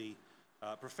PSU, the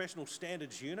Professional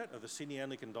Standards Unit of the Sydney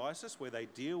Anglican Diocese, where they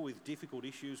deal with difficult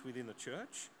issues within the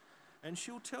church. And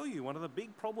she'll tell you one of the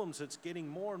big problems that's getting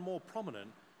more and more prominent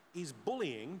is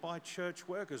bullying by church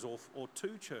workers or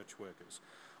to church workers,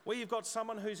 where you've got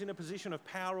someone who's in a position of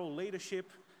power or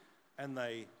leadership and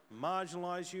they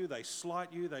marginalise you, they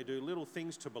slight you, they do little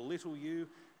things to belittle you,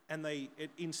 and it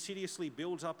insidiously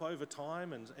builds up over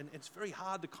time, and it's very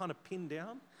hard to kind of pin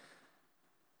down.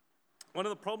 One of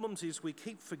the problems is we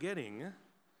keep forgetting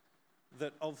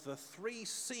that of the 3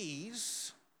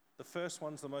 C's, the first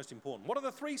one's the most important. What are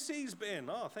the 3 C's, Ben?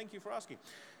 Oh, thank you for asking.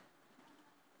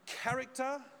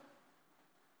 Character,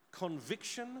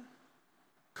 conviction,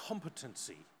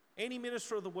 competency. Any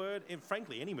minister of the word, and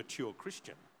frankly, any mature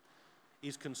Christian,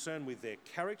 is concerned with their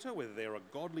character, whether they're a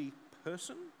godly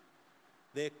person,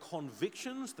 their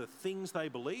convictions, the things they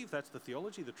believe, that's the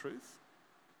theology, the truth,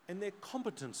 and their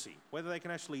competency, whether they can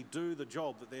actually do the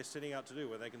job that they're setting out to do,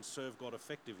 whether they can serve God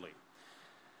effectively.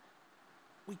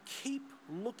 We keep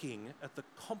looking at the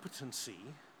competency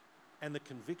and the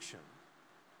conviction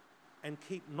and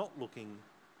keep not looking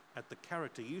at the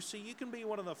character. You see, you can be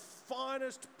one of the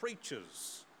finest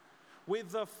preachers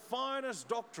with the finest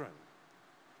doctrine,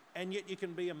 and yet you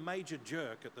can be a major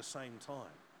jerk at the same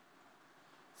time.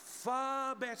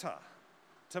 Far better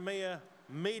to be a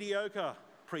mediocre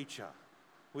preacher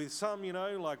with some,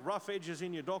 like rough edges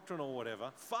in your doctrine or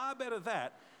whatever. Far better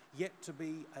that, yet to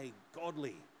be a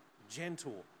godly,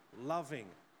 gentle, loving,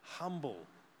 humble,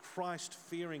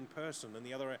 Christ-fearing person than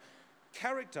the other.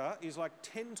 Character is like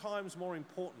 10 times more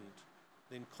important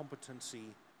than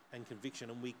competency and conviction,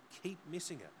 and we keep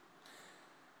missing it.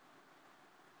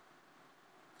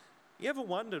 You ever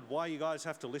wondered why you guys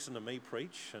have to listen to me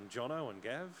preach and Jono and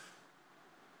Gav?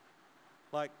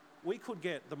 Like, we could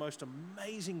get the most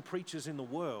amazing preachers in the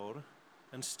world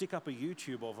and stick up a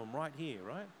YouTube of them right here,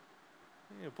 right?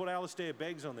 Yeah, put Alistair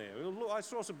Beggs on there. I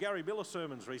saw some Gary Biller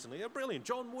sermons recently. They're brilliant.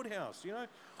 John Woodhouse,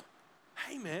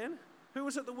 Hey, man, who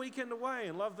was at the weekend away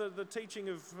and loved the teaching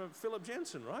of Philip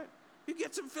Jensen, right? You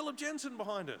get some Philip Jensen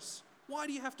behind us. Why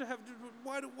do you have to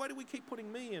why do we keep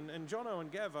putting me and Jono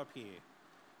and Gav up here?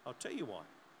 I'll tell you why.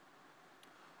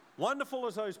 Wonderful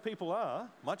as those people are,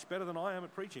 much better than I am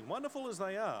at preaching, wonderful as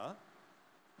they are,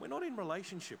 we're not in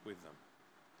relationship with them.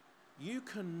 You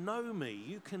can know me.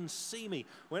 You can see me.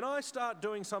 When I start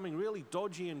doing something really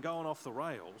dodgy and going off the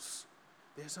rails,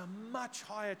 there's a much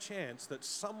higher chance that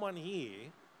someone here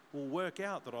will work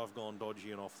out that I've gone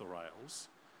dodgy and off the rails.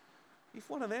 If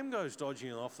one of them goes dodgy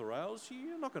and off the rails,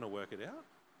 you're not going to work it out.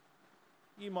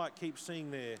 You might keep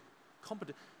seeing their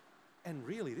competence. And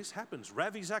really, this happens.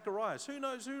 Ravi Zacharias.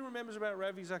 Who remembers about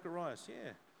Ravi Zacharias? Yeah.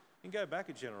 You can go back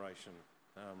a generation.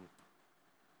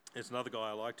 There's another guy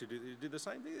I like to do the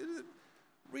same thing.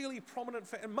 Really prominent.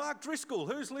 And Mark Driscoll.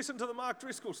 Who's listened to the Mark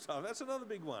Driscoll stuff? That's another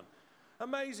big one.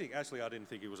 Amazing. Actually, I didn't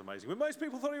think he was amazing. When most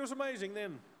people thought he was amazing,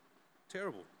 then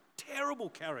terrible. Terrible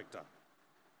character.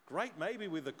 Great maybe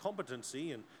with the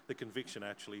competency and the conviction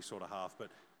actually sort of half, but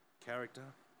character,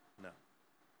 no.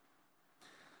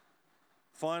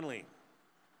 Finally,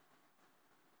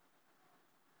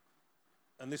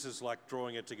 and this is like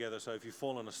drawing it together, so if you've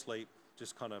fallen asleep,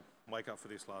 just kind of wake up for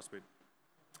this last bit.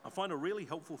 I find a really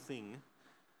helpful thing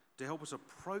to help us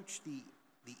approach the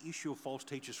issue of false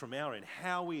teachers from our end,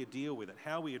 how we deal with it,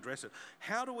 how we address it.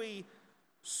 How do we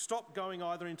stop going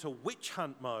either into witch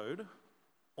hunt mode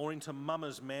or into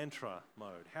mama's mantra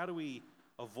mode? How do we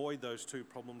avoid those two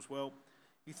problems? Well,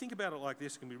 you think about it like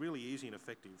this, it can be really easy and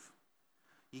effective.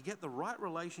 You get the right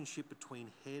relationship between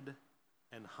head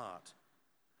and heart.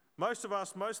 Most of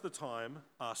us, most of the time,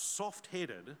 are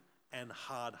soft-headed and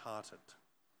hard-hearted.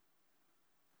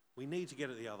 We need to get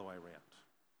it the other way around.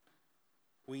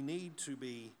 We need to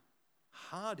be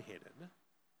hard-headed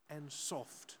and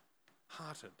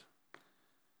soft-hearted.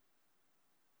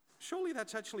 Surely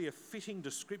that's actually a fitting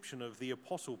description of the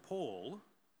Apostle Paul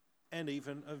and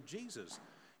even of Jesus.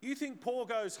 You think Paul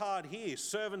goes hard here,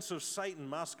 servants of Satan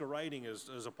masquerading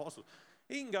as apostles.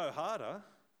 He can go harder.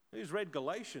 Who's read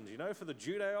Galatians, for the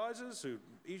Judaizers who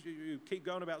keep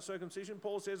going about circumcision?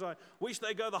 Paul says, I wish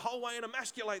they go the whole way and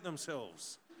emasculate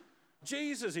themselves.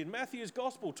 Jesus in Matthew's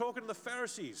Gospel talking to the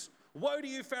Pharisees. Woe to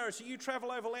you, Pharisee, you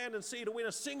travel over land and sea to win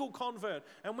a single convert,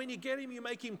 and when you get him, you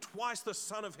make him twice the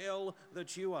son of hell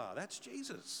that you are. That's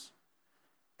Jesus.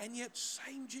 And yet,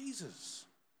 same Jesus,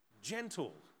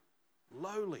 gentle,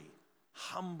 lowly,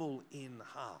 humble in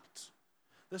heart.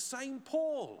 The same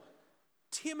Paul,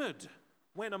 timid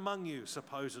when among you,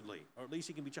 supposedly, or at least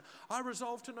he can be. I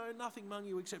resolve to know nothing among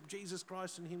you except Jesus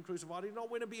Christ and him crucified. I do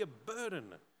not want to be a burden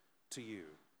to you.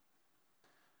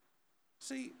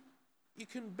 See, you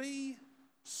can be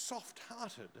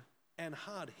soft-hearted and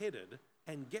hard-headed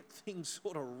and get things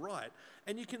sort of right,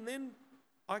 and you can then,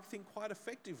 I think, quite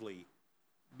effectively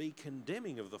be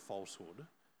condemning of the falsehood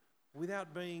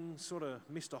without being sort of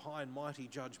Mr. High and Mighty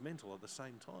judgmental at the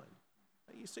same time.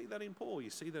 You see that in Paul, you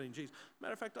see that in Jesus.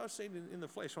 Matter of fact, I've seen in the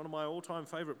flesh, one of my all-time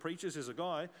favourite preachers is a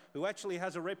guy who actually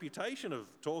has a reputation of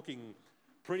talking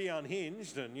pretty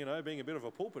unhinged and, being a bit of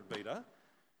a pulpit beater.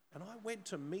 And I went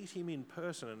to meet him in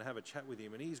person and have a chat with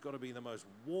him, and he's got to be the most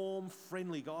warm,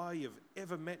 friendly guy you've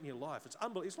ever met in your life. It's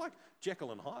unbelievable. It's like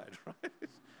Jekyll and Hyde, right?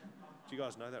 Do you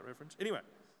guys know that reference? Anyway,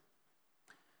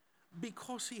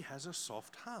 because he has a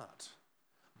soft heart.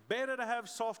 Better to have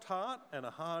soft heart and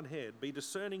a hard head, be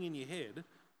discerning in your head,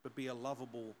 but be a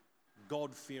lovable,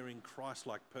 God-fearing,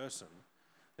 Christ-like person,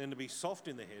 than to be soft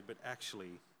in the head, but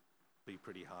actually be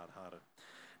pretty hard-hearted.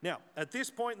 Now, at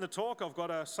this point in the talk, I've got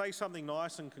to say something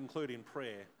nice and conclude in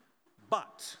prayer.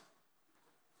 But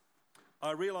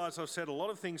I realise I've said a lot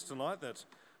of things tonight that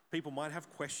people might have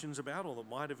questions about or that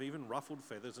might have even ruffled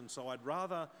feathers, and so I'd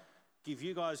rather give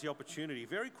you guys the opportunity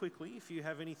very quickly, if you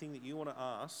have anything that you want to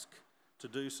ask, to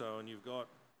do so. And you've got,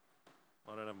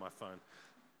 I don't have my phone,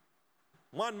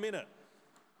 1 minute.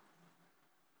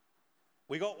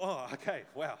 Okay,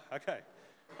 wow, okay.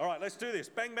 All right, let's do this.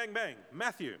 Bang, bang, bang.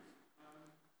 Matthew.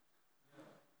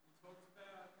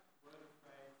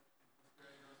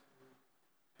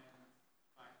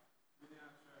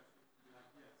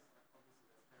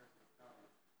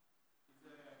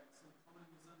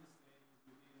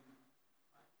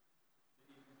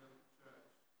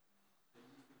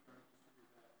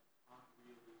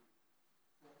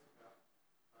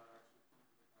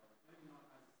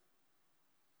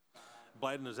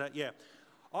 Bladen as that, yeah.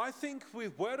 I think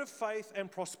with word of faith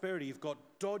and prosperity, you've got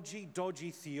dodgy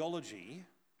theology,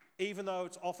 even though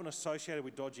it's often associated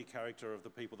with dodgy character of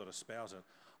the people that espouse it.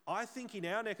 I think in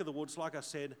our neck of the woods, like I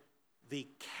said, the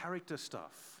character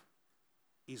stuff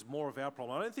is more of our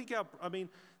problem. I don't think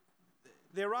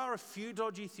there are a few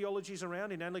dodgy theologies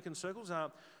around in Anglican circles.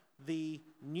 The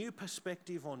new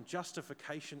perspective on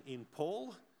justification in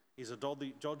Paul is a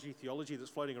dodgy theology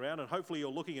that's floating around, and hopefully you're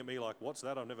looking at me like, what's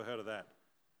that? I've never heard of that.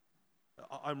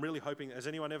 I'm really hoping, has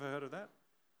anyone ever heard of that?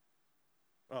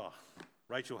 Oh,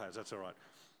 Rachel has, that's all right.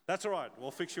 That's all right,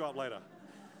 we'll fix you up later.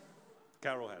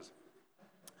 Carol has.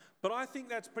 But I think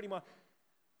that's pretty much...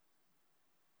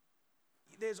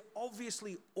 There's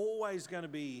obviously always going to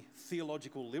be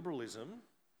theological liberalism.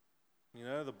 You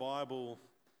know, the Bible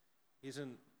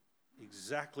isn't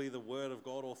exactly the word of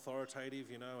God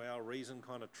authoritative. You know, our reason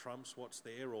kind of trumps what's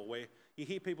there. Or where you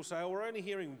hear people say, oh, we're only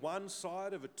hearing one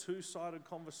side of a two-sided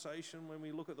conversation when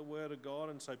we look at the word of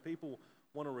God. And so people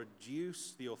want to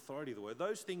reduce the authority of the word.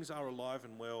 Those things are alive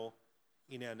and well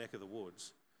in our neck of the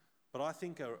woods. But I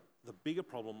think the bigger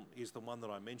problem is the one that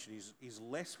I mentioned, is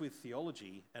less with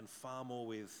theology and far more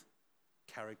with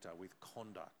character, with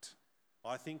conduct.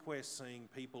 I think we're seeing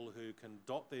people who can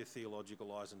dot their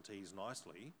theological I's and T's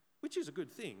nicely, which is a good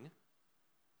thing,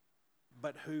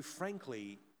 but who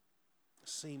frankly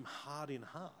seem hard in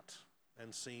heart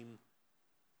and seem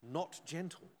not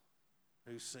gentle,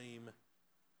 who seem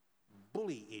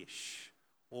bully-ish,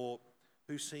 or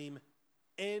who seem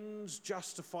ends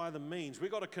justify the means.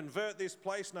 We've got to convert this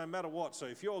place no matter what. So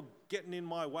if you're getting in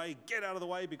my way, get out of the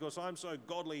way because I'm so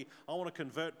godly, I want to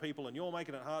convert people and you're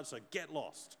making it hard, so get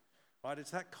lost. Right?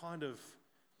 It's that kind of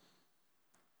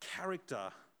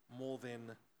character more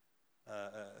than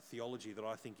theology that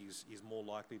I think is more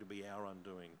likely to be our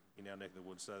undoing in our neck of the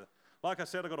woods. So, like I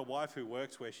said, I've got a wife who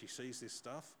works where she sees this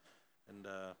stuff and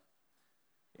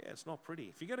it's not pretty.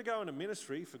 If you're going to go into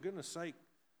ministry, for goodness sake,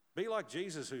 be like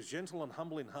Jesus, who's gentle and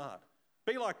humble in heart.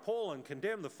 Be like Paul and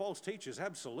condemn the false teachers,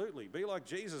 absolutely. Be like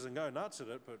Jesus and go nuts at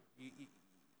it, but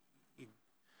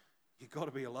you've got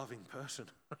to be a loving person.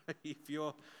 If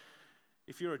you're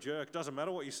a jerk, doesn't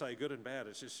matter what you say, good and bad,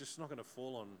 it's just not going to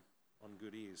fall on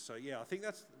good ears. So yeah, I think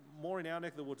that's more in our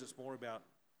neck of the woods. It's more about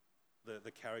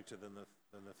the character than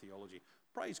the theology.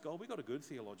 Praise God, we've got a good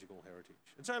theological heritage.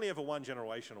 It's only ever one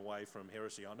generation away from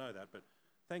heresy, I know that, but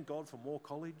thank God for more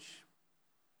college.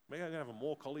 We're going to have a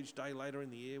more college day later in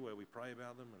the year where we pray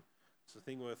about them, and it's a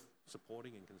thing worth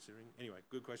supporting and considering. Anyway,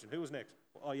 good question. Who was next?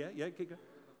 Oh, yeah, keep going.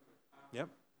 Yep.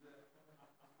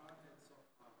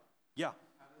 Yeah.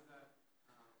 How does that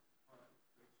apply to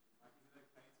preaching? Like, is it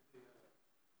okay to be a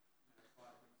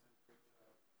 5%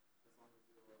 preacher as long as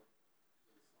you're really soft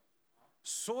in heart?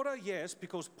 Sort of, yes,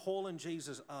 because Paul and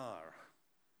Jesus are.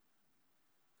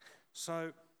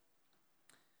 So,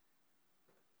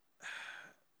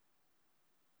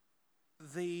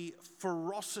 the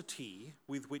ferocity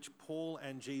with which Paul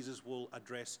and Jesus will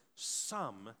address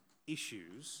some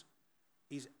issues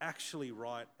is actually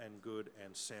right and good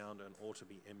and sound and ought to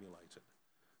be emulated.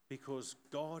 Because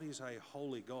God is a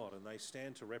holy God and they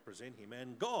stand to represent him.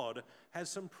 And God has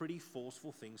some pretty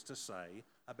forceful things to say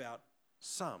about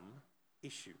some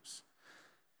issues.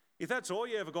 If that's all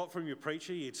you ever got from your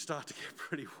preacher, you'd start to get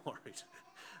pretty worried.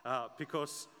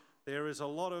 Because there is a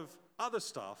lot of other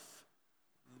stuff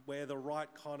where the right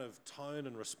kind of tone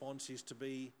and response is to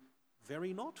be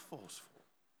very not forceful,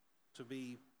 to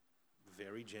be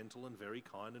very gentle and very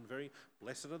kind and very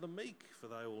blessed are the meek, for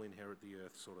they will inherit the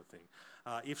earth sort of thing.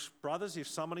 If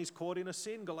someone is caught in a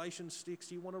sin, Galatians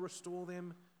 6, you want to restore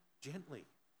them gently.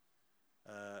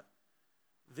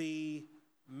 The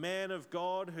man of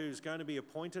God who's going to be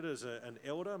appointed as an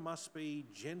elder must be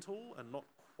gentle and not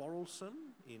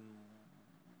quarrelsome in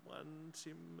 1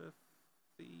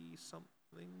 Timothy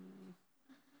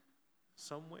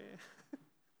somewhere.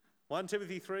 1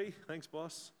 Timothy 3, thanks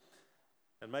boss.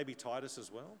 And maybe Titus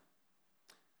as well.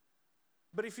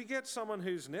 But if you get someone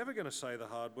who's never going to say the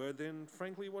hard word, then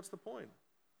frankly, what's the point?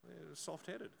 They're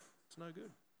soft-headed. It's no good.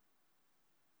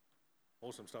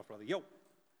 Awesome stuff, brother. Yo.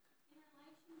 In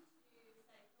relation to,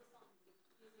 say, Hillsong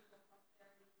music or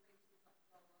prosperity preachers like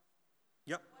Joel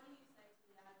Osteen, Yep. what do you say to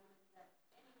the argument that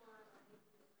anyone or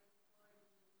anything that brings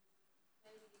glory to Jesus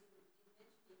maybe isn't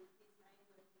mentioning his name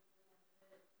where people have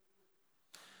heard?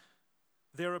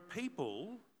 There are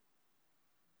people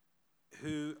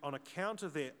who, on account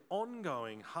of their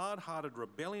ongoing hard-hearted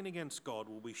rebellion against God,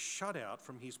 will be shut out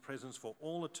from his presence for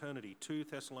all eternity, 2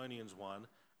 Thessalonians 1,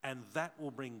 and that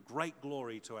will bring great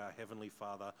glory to our Heavenly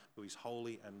Father, who is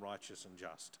holy and righteous and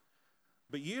just.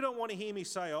 But you don't want to hear me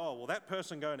say, oh, well, that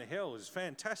person going to hell is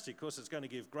fantastic because it's going to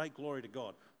give great glory to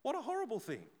God. What a horrible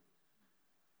thing.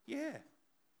 Yeah,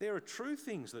 there are true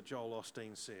things that Joel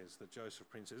Osteen says, that Joseph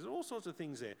Prince says. There's all sorts of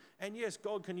things there. And yes,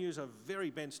 God can use a very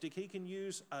bent stick. He can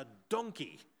use a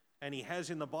donkey, and he has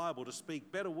in the Bible, to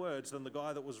speak better words than the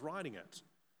guy that was writing it.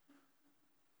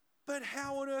 But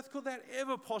how on earth could that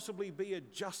ever possibly be a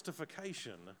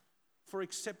justification for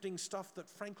accepting stuff that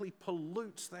frankly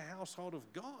pollutes the household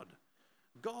of God?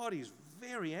 God is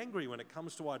very angry when it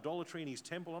comes to idolatry in his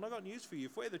temple. And I've got news for you.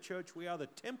 If we're the church, we are the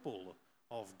temple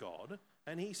of God.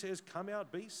 And he says, come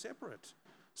out, be separate.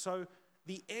 So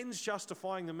the ends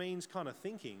justifying the means kind of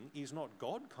thinking is not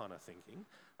God kind of thinking.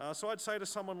 So I'd say to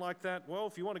someone like that, well,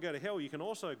 if you want to go to hell, you can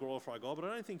also glorify God, but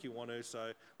I don't think you want to.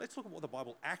 So let's look at what the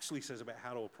Bible actually says about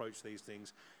how to approach these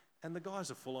things. And the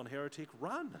guy's a full-on heretic.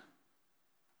 Run.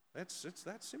 It's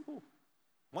that simple.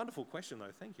 Wonderful question,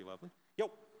 though. Thank you, lovely. Yep.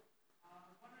 I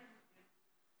was wondering if,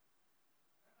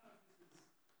 I don't know if this is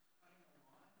cutting the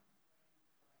line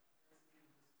between heresy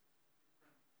and just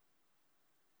different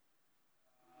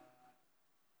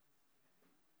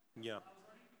Yeah. I was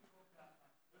wondering if you could talk about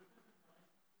open and relational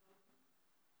theology.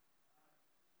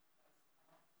 That's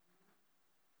come up to you.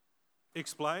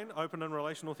 Explain open and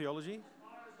relational theology. As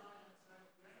far as I know,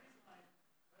 so the only reason I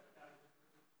heard about it was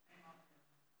because it came up in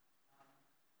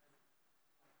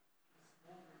a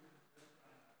small group in the first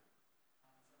round. So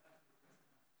that's the question.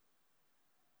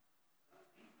 I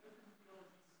think open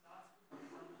theology starts with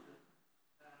the assumption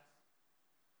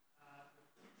that the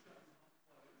future is not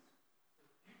closed, the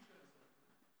future is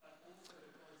open, but also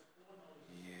God's foreknowledge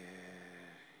is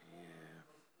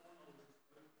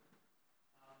open.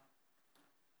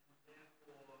 And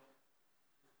therefore, it's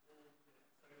all there.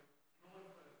 So in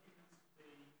order for humans to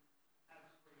have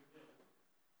free will,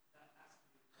 that has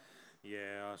to be the case.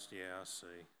 Yeah, I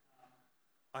see.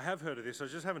 I have heard of this. I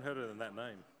just haven't heard it in that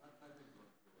name.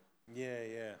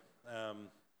 Yeah.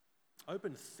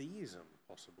 Open theism,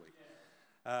 possibly.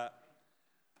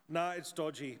 No, it's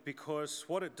dodgy because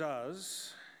what it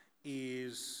does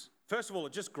is, first of all,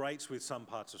 it just grates with some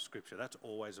parts of Scripture. That's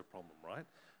always a problem, right?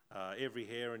 Every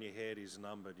hair on your head is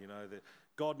numbered. You know that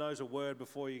God knows a word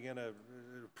before you're going to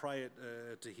pray it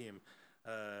to Him.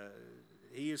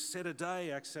 He has set a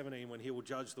day, Acts 17, when He will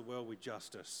judge the world with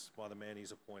justice by the man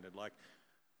He's appointed. Like,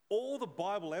 all the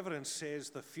Bible evidence says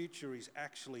the future is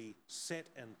actually set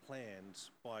and planned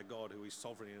by God, who is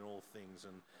sovereign in all things.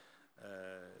 And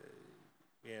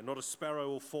not a sparrow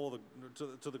will fall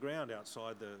to the ground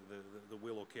outside the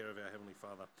will or care of our Heavenly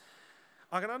Father.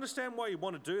 I can understand why you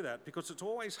want to do that, because it's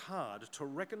always hard to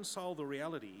reconcile the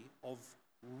reality of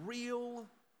real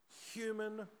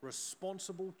human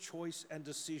responsible choice and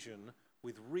decision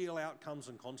with real outcomes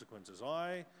and consequences.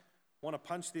 I want to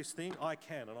punch this thing, I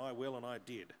can, and I will, and I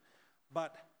did.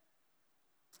 But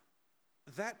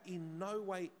that in no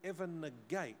way ever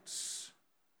negates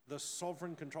the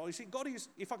sovereign control. You see, God is,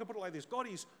 if I could put it like this, God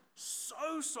is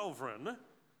so sovereign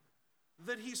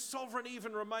that His sovereign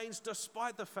even remains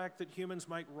despite the fact that humans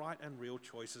make right and real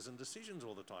choices and decisions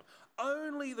all the time.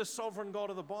 Only the sovereign God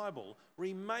of the Bible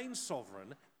remains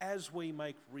sovereign as we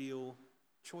make real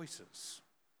choices.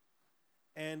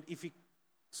 And if you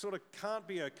sort of can't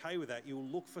be okay with that, you'll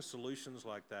look for solutions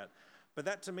like that. But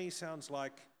that to me sounds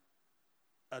like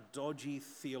a dodgy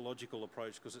theological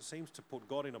approach, because it seems to put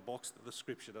God in a box that the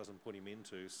Scripture doesn't put Him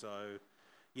into. So,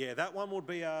 yeah, that one would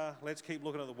be let's keep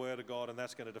looking at the Word of God, and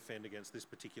that's going to defend against this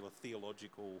particular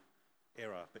theological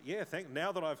error. But yeah,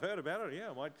 now that I've heard about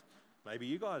it, maybe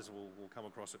you guys will come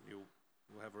across it and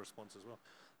you'll have a response as well.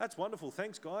 That's wonderful.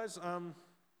 Thanks, guys.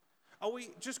 Are we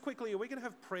going to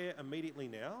have prayer immediately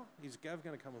now? Is Gav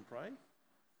going to come and pray?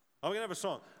 We're going to have a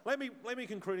song. Let me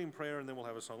conclude in prayer, and then we'll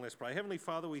have a song. Let's pray. Heavenly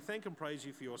Father, we thank and praise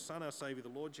You for Your Son, our Saviour, the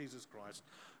Lord Jesus Christ,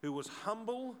 who was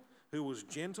humble, who was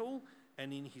gentle,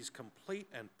 and in His complete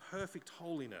and perfect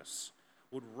holiness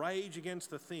would rage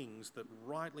against the things that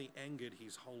rightly angered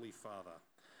His Holy Father.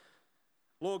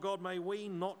 Lord God, may we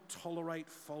not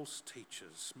tolerate false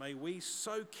teachers. May we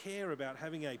so care about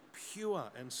having a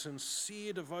pure and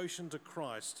sincere devotion to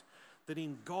Christ that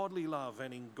in godly love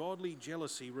and in godly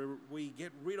jealousy we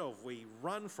get rid of, we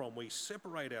run from, we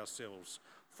separate ourselves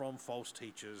from false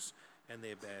teachers and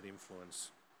their bad influence.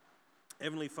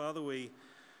 Heavenly Father, we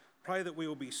pray that we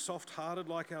will be soft-hearted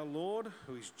like our Lord,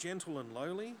 who is gentle and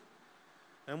lowly,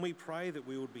 and we pray that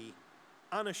we would be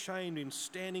unashamed in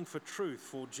standing for truth,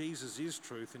 for Jesus is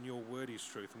truth and Your word is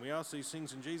truth. And we ask these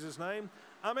things in Jesus' name.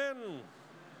 Amen.